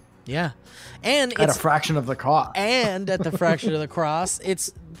hooping. Yeah. And At it's a fraction of the cost. and at the fraction of the cross,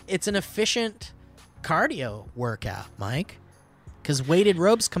 it's an efficient cardio workout, Mike. Because weighted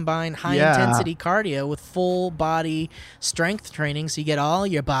ropes combine high intensity cardio with full body strength training, so you get all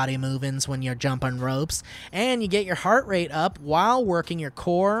your body movements when you're jumping ropes, and you get your heart rate up while working your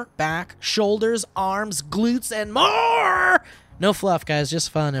core, back, shoulders, arms, glutes, and more. No fluff, guys, just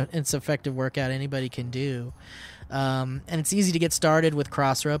fun. It's an effective workout anybody can do. And it's easy to get started with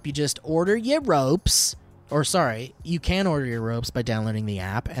Cross Rope. You just order your ropes. Or sorry, you can order your ropes by downloading the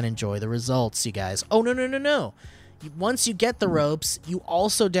app and enjoy the results, you guys. Oh, no. Once you get the ropes, you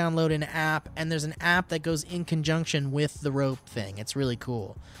also download an app, and there's an app that goes in conjunction with the rope thing. It's really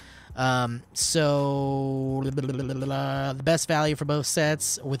cool. So the best value for both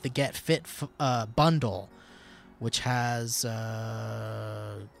sets with the Get Fit bundle, which has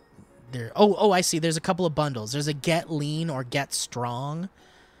I see. There's a couple of bundles. There's a Get Lean or Get Strong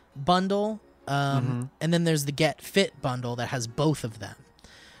bundle, and then there's the Get Fit bundle that has both of them.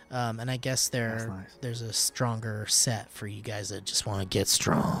 And I guess there's a stronger set for you guys that just want to get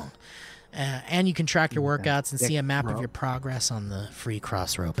strong. And you can track your workouts and see a map of your progress on the free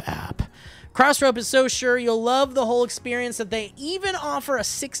Crossrope app. Crossrope is so sure you'll love the whole experience that they even offer a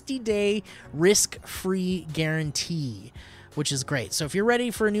 60-day risk-free guarantee, which is great. So if you're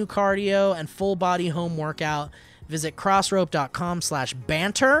ready for a new cardio and full-body home workout, visit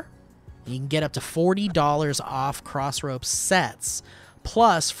crossrope.com/banter. You can get up to $40 off Crossrope sets,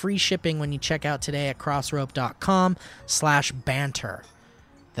 plus free shipping when you check out today at crossrope.com/banter.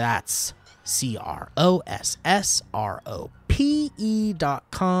 That's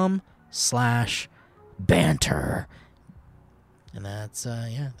CROSSROPE.com/banter. And that's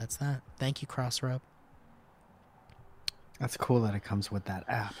that's that. Thank you, Crossrope. That's cool that it comes with that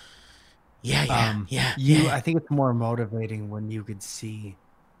app. Yeah. I think it's more motivating when you could see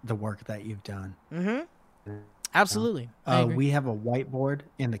the work that you've done. Mm-hmm. Absolutely. I agree. We have a whiteboard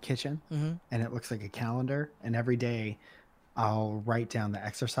in the kitchen, Mm-hmm. and it looks like a calendar. And every day, I'll write down the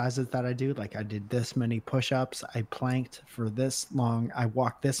exercises that I do. Like I did this many push-ups, I planked for this long, I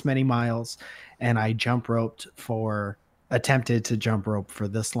walked this many miles, and I jump roped for attempted to jump rope for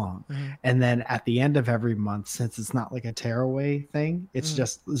this long. And then at the end of every month, since it's not like a tearaway thing, it's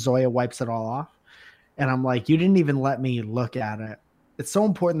just Zoya wipes it all off. And I'm like, you didn't even let me look at it. It's so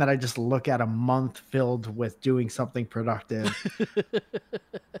important that I just look at a month filled with doing something productive.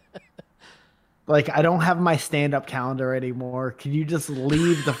 Like, I don't have my stand-up calendar anymore. Can you just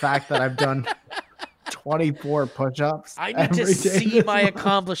leave the fact that I've done 24 push-ups? I need to see my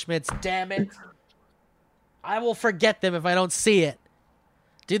accomplishments, damn it. I will forget them if I don't see it.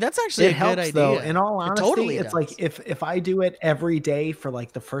 Dude, that's actually a good idea. Though. In all honesty, totally it's does. like if I do it every day for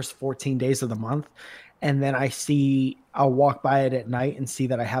like the first 14 days of the month, and then I'll walk by it at night and see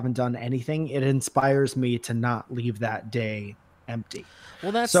that I haven't done anything, it inspires me to not leave that day empty.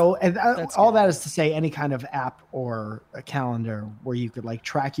 Well, that's So all good. that is to say, any kind of app or a calendar where you could like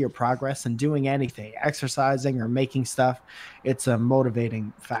track your progress and doing anything, exercising or making stuff, it's a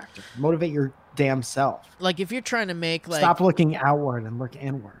motivating factor. Motivate your damn self. like if you're trying to make like Stop looking outward and look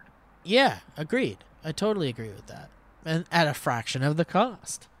inward. Yeah, agreed. I totally agree with that. And at a fraction of the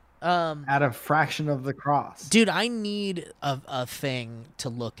cost. At a fraction of the cost. Dude, I need a thing to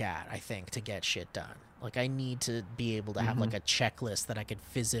look at, I think, to get shit done. Like, I need to be able to have, like, a checklist that I could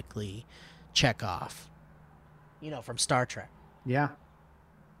physically check off. You know, from Star Trek. Yeah.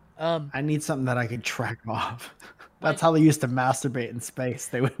 Um, I need something that I could track off. That's how they used to masturbate in space.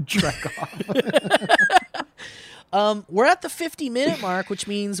 They would track off. we're at the 50-minute mark, which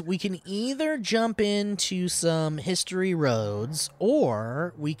means we can either jump into some history roads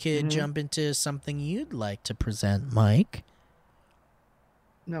or we could jump into something you'd like to present, Mike.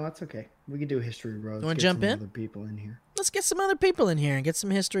 No, that's okay. We can do history roads. You wanna get jump some in? Other people in here. Let's get some other people in here and get some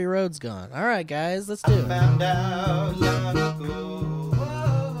history roads going. All right, guys, let's do it. Found out long ago.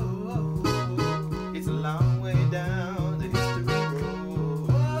 It's a long way down the history road.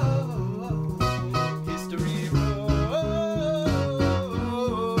 History road.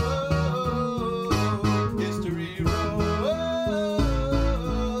 History road.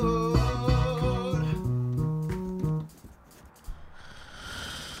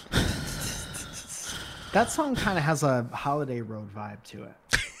 That song kind of has a holiday road vibe to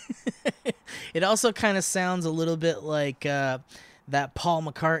it. It also kind of sounds a little bit like that Paul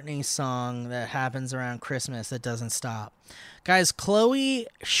McCartney song that happens around Christmas that doesn't stop. Guys, Chloe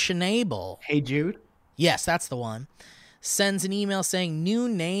Schnabel, Hey Jude. yes, that's the one, sends an email saying, new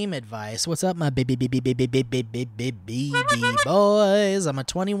name advice. What's up, my baby boys? I'm a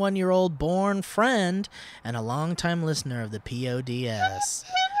 21-year-old born friend and a longtime listener of the PODS.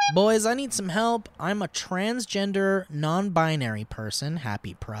 Boys, I need some help. I'm a transgender, non-binary person.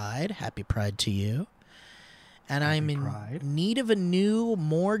 Happy Pride. Happy Pride to you. And I'm in Pride. need of a new,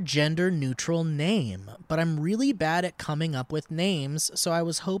 more gender-neutral name. But I'm really bad at coming up with names, so I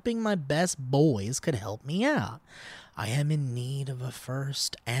was hoping my best boys could help me out. I am in need of a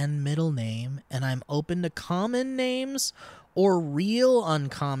first and middle name, and I'm open to common names or real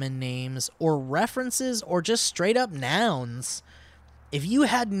uncommon names or references or just straight-up nouns. If you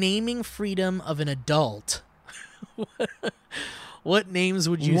had naming freedom of an adult, what names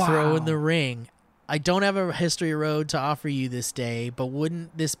would you throw in Wow. the ring? I don't have a history road to offer you this day, but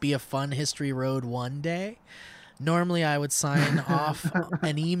wouldn't this be a fun history road one day? Normally I would sign off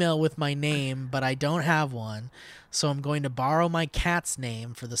an email with my name, but I don't have one, so I'm going to borrow my cat's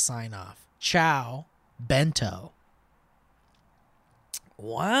name for the sign-off. Ciao, Bento.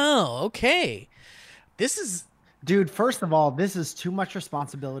 Wow, okay. This is... Dude, first of all, this is too much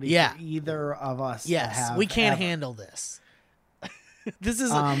responsibility Yeah. for either of us. to Yes, have we can't ever. handle this. This is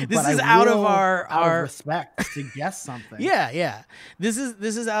But this is I out of will, our out of our respect to guess something. yeah. This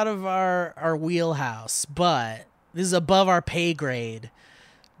is out of our wheelhouse, but this is above our pay grade.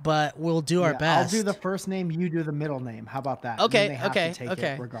 But we'll do our Yeah, best. I'll do the first name, you do the middle name. How about that? Okay, And then they have okay, to take okay.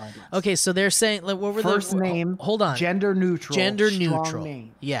 it regardless. Okay, so they're saying like what were First the name, Hold on. gender neutral. Gender strong neutral.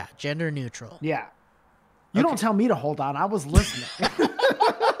 Name. Yeah, gender neutral. Yeah. You don't tell me to hold on. I was listening.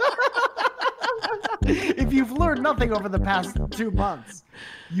 If you've learned nothing over the past 2 months,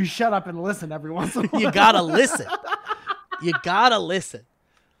 you shut up and listen every once in a while. You gotta listen. You gotta listen.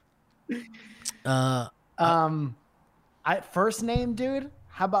 First name, dude.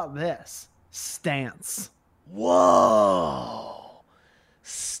 How about this? Stance. Whoa.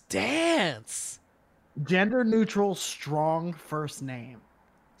 Stance. Gender neutral, strong first name.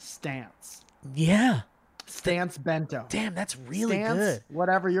 Stance. Yeah. Stance Bento. Damn, that's really Stance, good.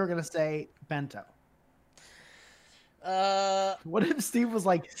 whatever you're gonna say, Bento. What if Steve was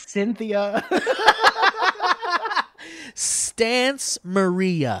like Cynthia? Stance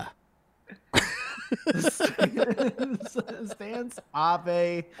Maria. Stance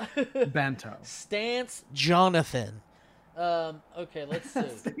Ave Bento. Stance Jonathan. Okay, let's see.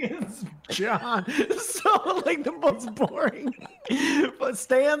 Stan's John. So like the most boring. But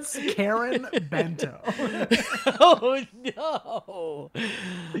Stan's Karen Bento. Oh no.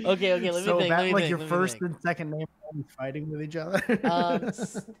 Okay, let me So think. that Let me like think, your let me first think. and second name are fighting with each other.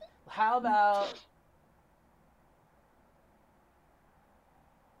 How about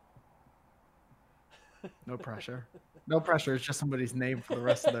No pressure. No pressure. It's just somebody's name for the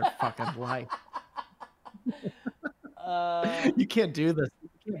rest of their fucking life. You can't do this.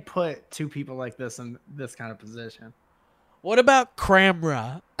 You can't put two people like this in this kind of position. what about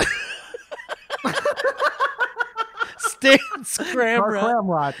Cramra? Stan's Cramra.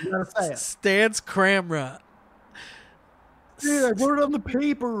 Cramrod, you gotta say it. Stan's Cramra. Dude, I wrote it on the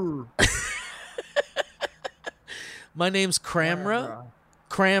paper. My name's Cramra.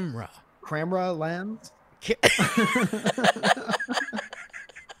 Cramra. Cramra Lands?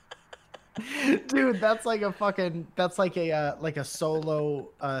 Dude, that's like a fucking like a solo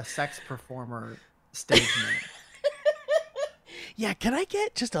sex performer stage name. Yeah, can I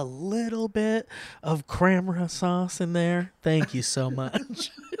get just a little bit of Cramra sauce in there? Thank you so much.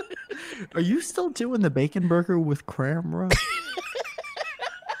 Are you still doing the bacon burger with Cramra?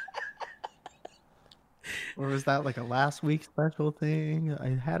 Or was that like a last week special thing? I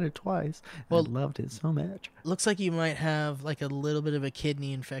had it twice. Well, I loved it so much. Looks like you might have like a little bit of a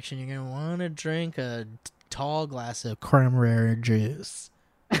kidney infection. You're going to want to drink a tall glass of Cramra juice.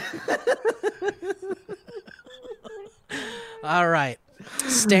 All right.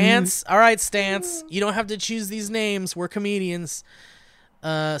 Stance. All right, Stance. You don't have to choose these names. We're comedians.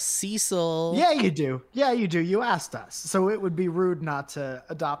 Cecil. Yeah, you do. Yeah, you do. You asked us. So it would be rude not to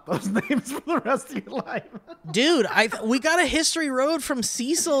adopt those names for the rest of your life. Dude, we got a history road from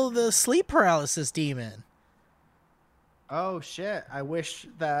Cecil, the sleep paralysis demon. Oh, shit. I wish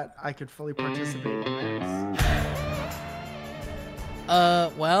that I could fully participate in this.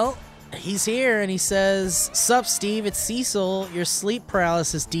 Well, he's here and he says, "Sup, Steve, it's Cecil, your sleep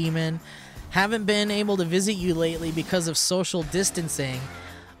paralysis demon. Haven't been able to visit you lately because of social distancing.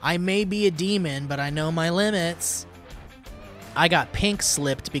 I may be a demon, but I know my limits. I got pink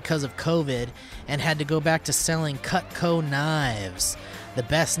slipped because of COVID and had to go back to selling Cutco knives. The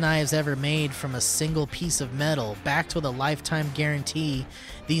best knives ever made from a single piece of metal, backed with a lifetime guarantee.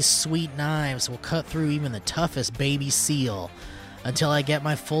 These sweet knives will cut through even the toughest baby seal. Until I get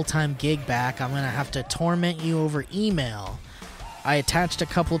my full-time gig back, I'm going to have to torment you over email. I attached a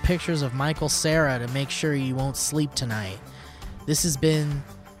couple of pictures of Michael Cera to make sure you won't sleep tonight. This has been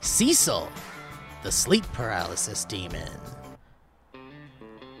Cecil, the sleep paralysis demon."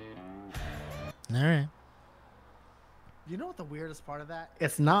 All right. You know what the weirdest part of that?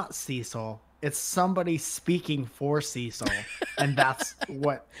 It's not Cecil. It's somebody speaking for Cecil. And that's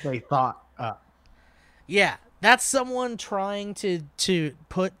what they thought up. Yeah, that's someone trying to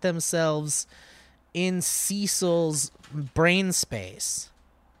put themselves in Cecil's brain space.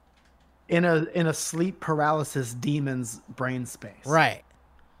 In a sleep paralysis demon's brain space. Right.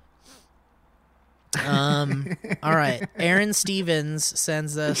 All right. Aaron Stevens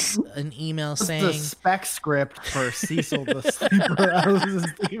sends us an email The saying, spec script for Cecil the sleep paralysis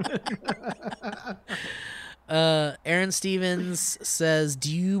demon. Aaron Stevens says,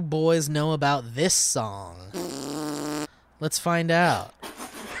 "Do you boys know about this song? Let's find out."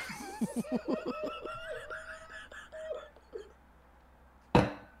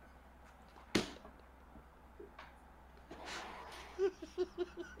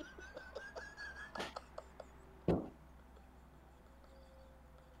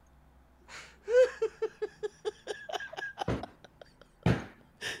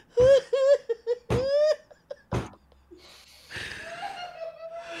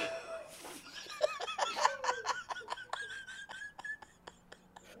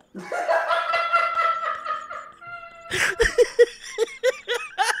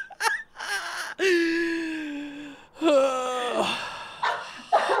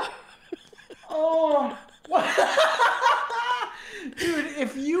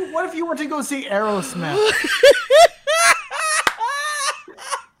 Dude, what if you went to go see Aerosmith?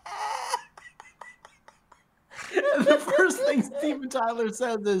 And the first thing Steven Tyler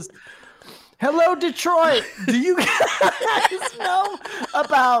says is, "Hello, Detroit. Do you guys know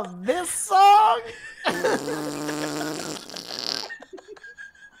about this song?"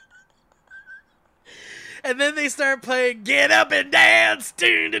 And then they start playing "Get Up and Dance."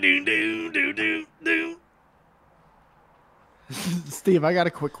 Doo, doo, doo, doo, doo, doo, doo. Steve, I got a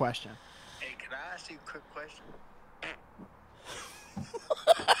quick question. Hey, can I ask you a quick question?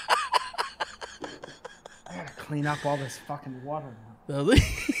 I gotta clean up all this fucking water now.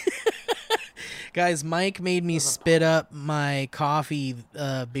 Guys, Mike made me spit up my coffee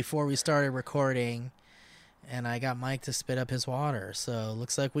before we started recording, and I got Mike to spit up his water. So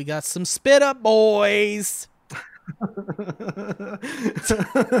looks like we got some spit up, boys.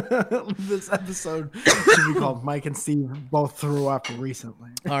 This episode should be called Mike and Steve both threw up recently.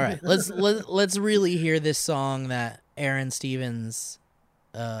 All right, let's really hear this song that Aaron Stevens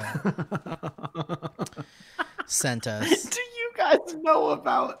sent us. Do you guys know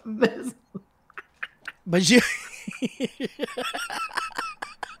about this? But you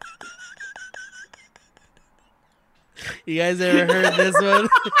You guys ever heard this one?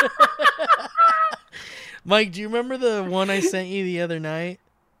 Mike, do you remember the one I sent you the other night?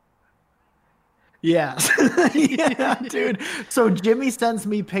 Yes. Yeah, dude. So Jimmy sends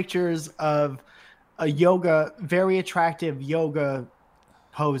me pictures of very attractive yoga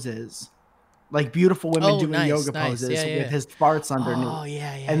poses. Like beautiful women doing nice, yoga nice. poses Yeah, yeah. with his farts underneath. Oh,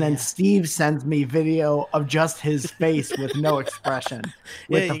 yeah, yeah. And then yeah. Steve sends me video of just his face with no expression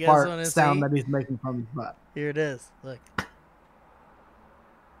with Yeah, the you guys fart wanna sound see? that he's making from his butt. Here it is. Look.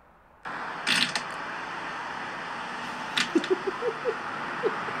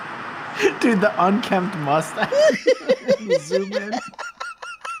 Dude, the unkempt mustache. Zoom in.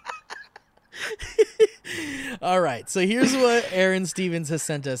 All right, so here's what Aaron Stevens has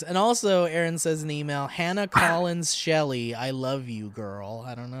sent us. And also, Aaron says in the email, Hannah Collins Shelley, I love you, girl.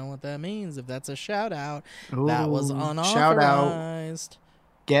 I don't know what that means, if that's a shout-out. That was Ooh, unauthorized. shout out.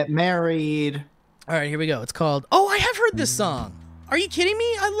 Get married. All right, here we go. It's called, Oh, I have heard this song. Are you kidding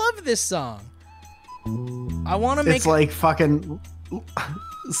me? I love this song. I want to make It's like fucking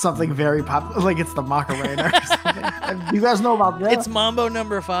something very popular. Like it's the Macarena or something. You guys know about that? It's Mambo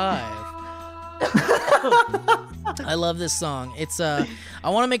number 5. I love this song. It's I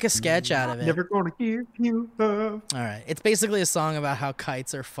want to make a sketch out of it. Never gonna give you up. All right. It's basically a song about how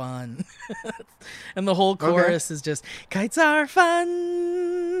kites are fun. And the whole chorus is just kites are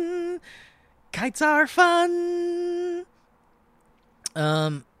fun. Kites are fun.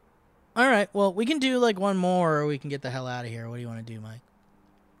 All right. Well, we can do like one more or we can get the hell out of here. What do you want to do, Mike?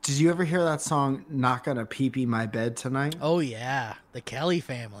 Did you ever hear that song Not Gonna Pee-Pee My Bed Tonight? Oh yeah, the Kelly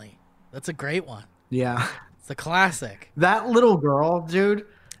Family. That's a great one. Yeah. It's a classic. That little girl, dude,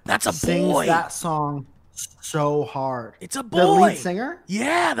 That's a sings boy. that song so hard. It's a The boy. lead singer?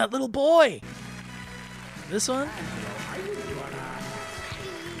 Yeah, that little boy. This one?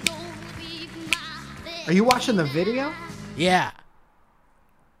 Are you watching the video? Yeah.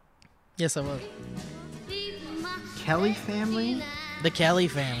 Yes, I was. Kelly Family? The Kelly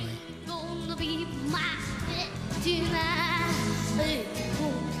Family.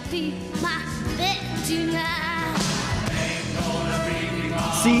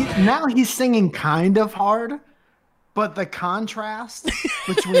 See, now he's singing kind of hard, but the contrast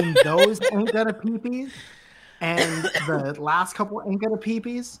between those Ain't Gonna Pee-Pees and the last couple Ain't Gonna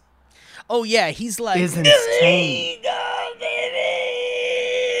Pee-Pees Oh yeah, he's like is insane.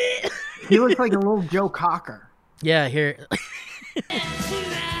 He looks like a little Joe Cocker. Yeah, here.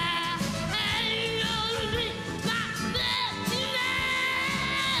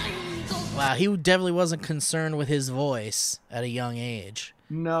 Wow, he definitely wasn't concerned with his voice at a young age.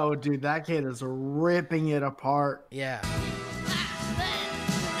 No, dude, that kid is ripping it apart. Yeah.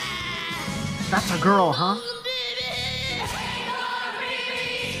 That's a girl, huh?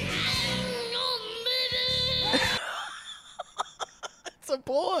 It's a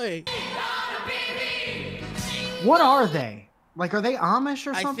boy. What are they? Like, are they Amish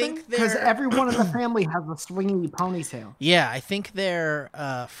or I something? think Because they're- everyone in the family has a swingy ponytail. Yeah, I think they're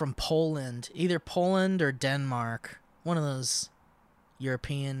from Poland, either Poland or Denmark, one of those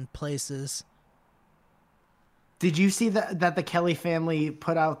European places. Did you see that the Kelly family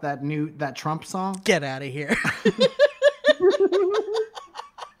put out that Trump song? Get out of here.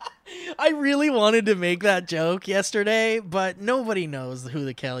 I really wanted to make that joke yesterday, but nobody knows who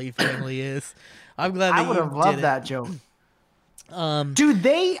the Kelly family is. I'm glad that I would you have did loved it. that joke. Dude,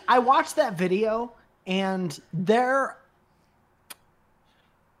 I watched that video and they're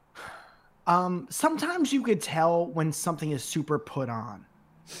sometimes you could tell when something is super put on.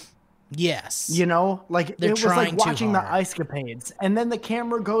 Yes. You know, like They're it was trying like too watching the hard. Ice Capades, and then the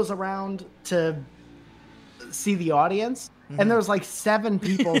camera goes around to see the audience, and there's like 7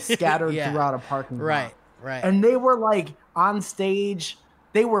 people scattered Mm-hmm. Yeah. throughout a parking lot. Right, right. And they were like on stage,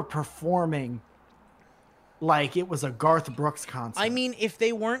 they were performing like it was a Garth Brooks concert. I mean, if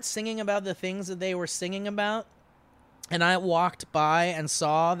they weren't singing about the things that they were singing about, and I walked by and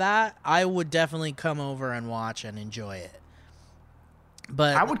saw that, I would definitely come over and watch and enjoy it.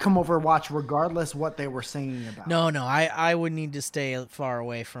 But I would come over and watch regardless what they were singing about. no, I would need to stay far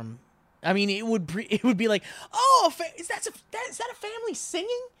away from I mean, it would be like, oh, is that a family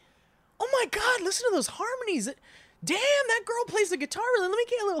singing? Oh my God, listen to those harmonies. Damn, that girl plays the guitar. Let me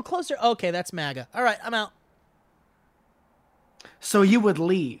get a little closer. Okay, that's MAGA. All right, I'm out. So you would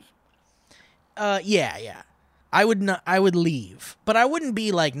leave. Yeah. I would leave. But I wouldn't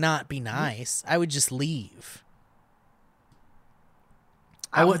be like not be nice. I would just leave.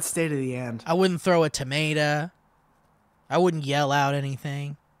 I would stay to the end. I wouldn't throw a tomato. I wouldn't yell out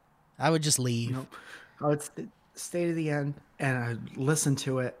anything. I would just leave. Nope. I would stay to the end and I'd listen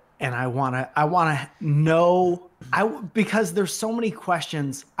to it. And I wanna know, because there's so many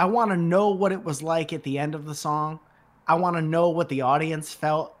questions. I want to know what it was like at the end of the song. I want to know what the audience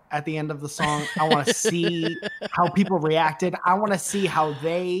felt at the end of the song. I want to see how people reacted. I want to see how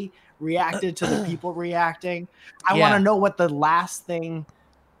they reacted to the people reacting. I want to know what the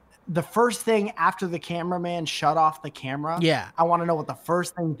first thing after the cameraman shut off the camera. Yeah. I want to know what the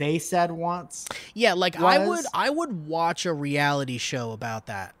first thing they said once. Yeah, like I would watch a reality show about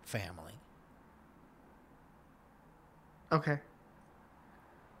that family. Okay.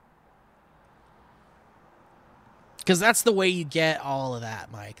 Because that's the way you get all of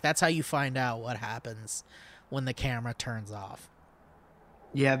that, Mike. That's how you find out what happens when the camera turns off.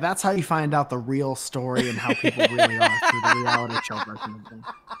 Yeah, that's how you find out the real story and how people really are through the reality show version of things.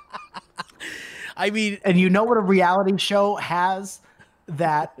 I mean, and you know what a reality show has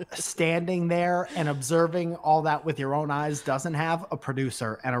that standing there and observing all that with your own eyes doesn't have? A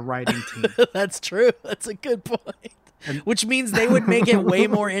producer and a writing team. That's true. That's a good point. Which means they would make it way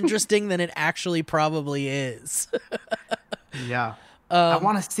more interesting than it actually probably is. Yeah. I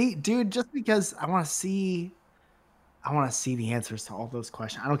want to see, dude, just because I want to see the answers to all those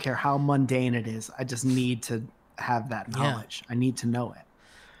questions. I don't care how mundane it is. I just need to have that knowledge. I need to know it.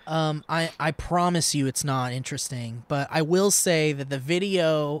 I promise you it's not interesting, but I will say that the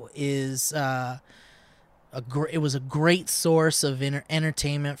video is it was a great source of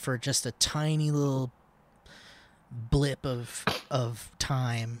entertainment for just a tiny little blip of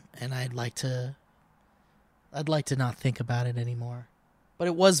time, and I'd like to not think about it anymore. But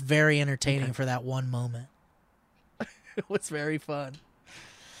it was very entertaining for that one moment. It was very fun.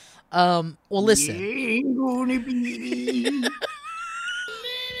 Well, listen.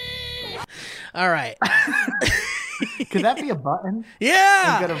 All right. Could that be a button?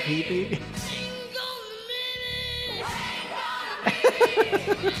 Yeah. Instead of pee-pee?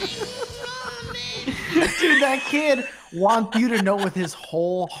 Dude, that kid wants you to know with his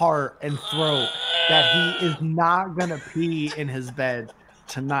whole heart and throat that he is not gonna pee in his bed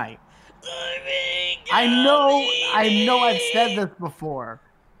tonight. I know I've said this before.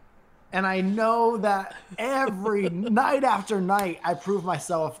 And I know that every night after night I prove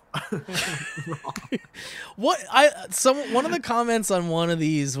myself wrong. One of the comments on one of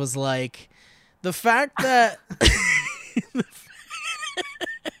these was like, the fact that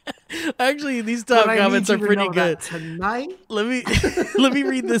actually these top comments are pretty good. Tonight, let me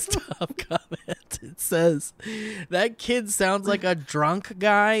read this top comment. It says, that kid sounds like a drunk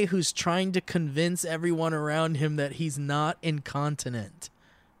guy who's trying to convince everyone around him that he's not incontinent.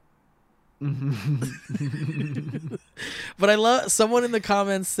 But someone in the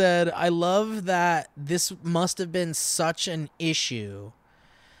comments said, I love that this must have been such an issue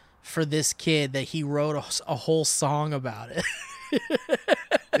for this kid that he wrote a whole song about it.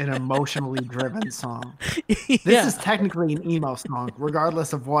 An emotionally driven song. This is technically an emo song,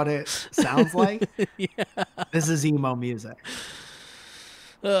 regardless of what it sounds like. Yeah. This is emo music.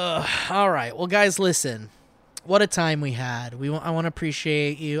 All right. Well, guys, listen. What a time we had. I want to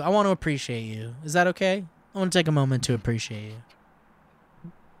appreciate you. I want to appreciate you. Is that okay? I want to take a moment to appreciate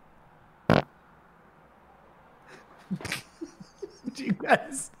you. Do you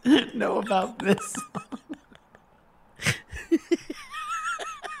guys know about this?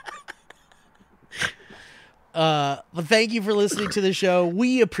 But thank you for listening to the show.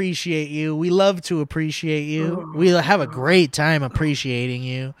 We appreciate you. We love to appreciate you. We have a great time appreciating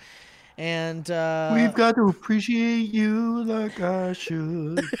you. And we've got to appreciate you like I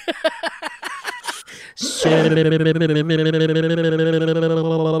should.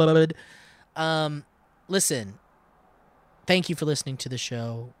 Listen. Thank you for listening to the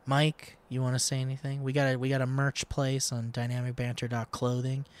show. Mike, you want to say anything? We got a merch place on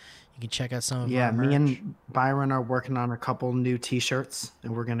dynamicbanter.clothing. You can check out some of our merch. Me and Byron are working on a couple new t-shirts,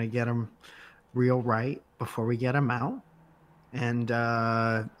 and we're going to get them real right before we get them out. And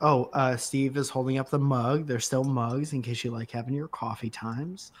Steve is holding up the mug. There's still mugs in case you like having your coffee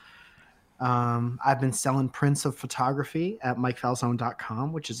times. I've been selling prints of photography at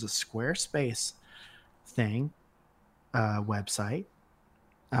MikeFalzone.com, which is a Squarespace thing, website.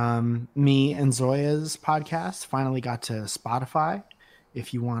 Me and Zoya's podcast finally got to Spotify.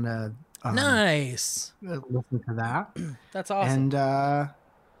 If you want to Nice. listen to that. That's awesome. And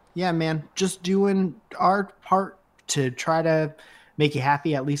yeah, man, just doing our part to try to make you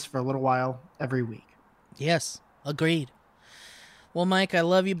happy, at least for a little while every week. Yes, agreed. Well, Mike, I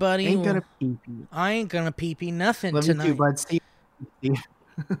love you, buddy. Ain't gonna pee-pee. I ain't gonna pee-pee nothing Love tonight. you too, bud. See you.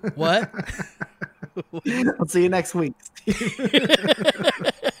 What? I'll see you next week.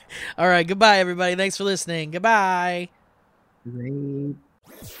 All right, goodbye, everybody. Thanks for listening. Goodbye. Great.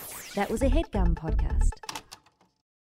 That was a HeadGum podcast.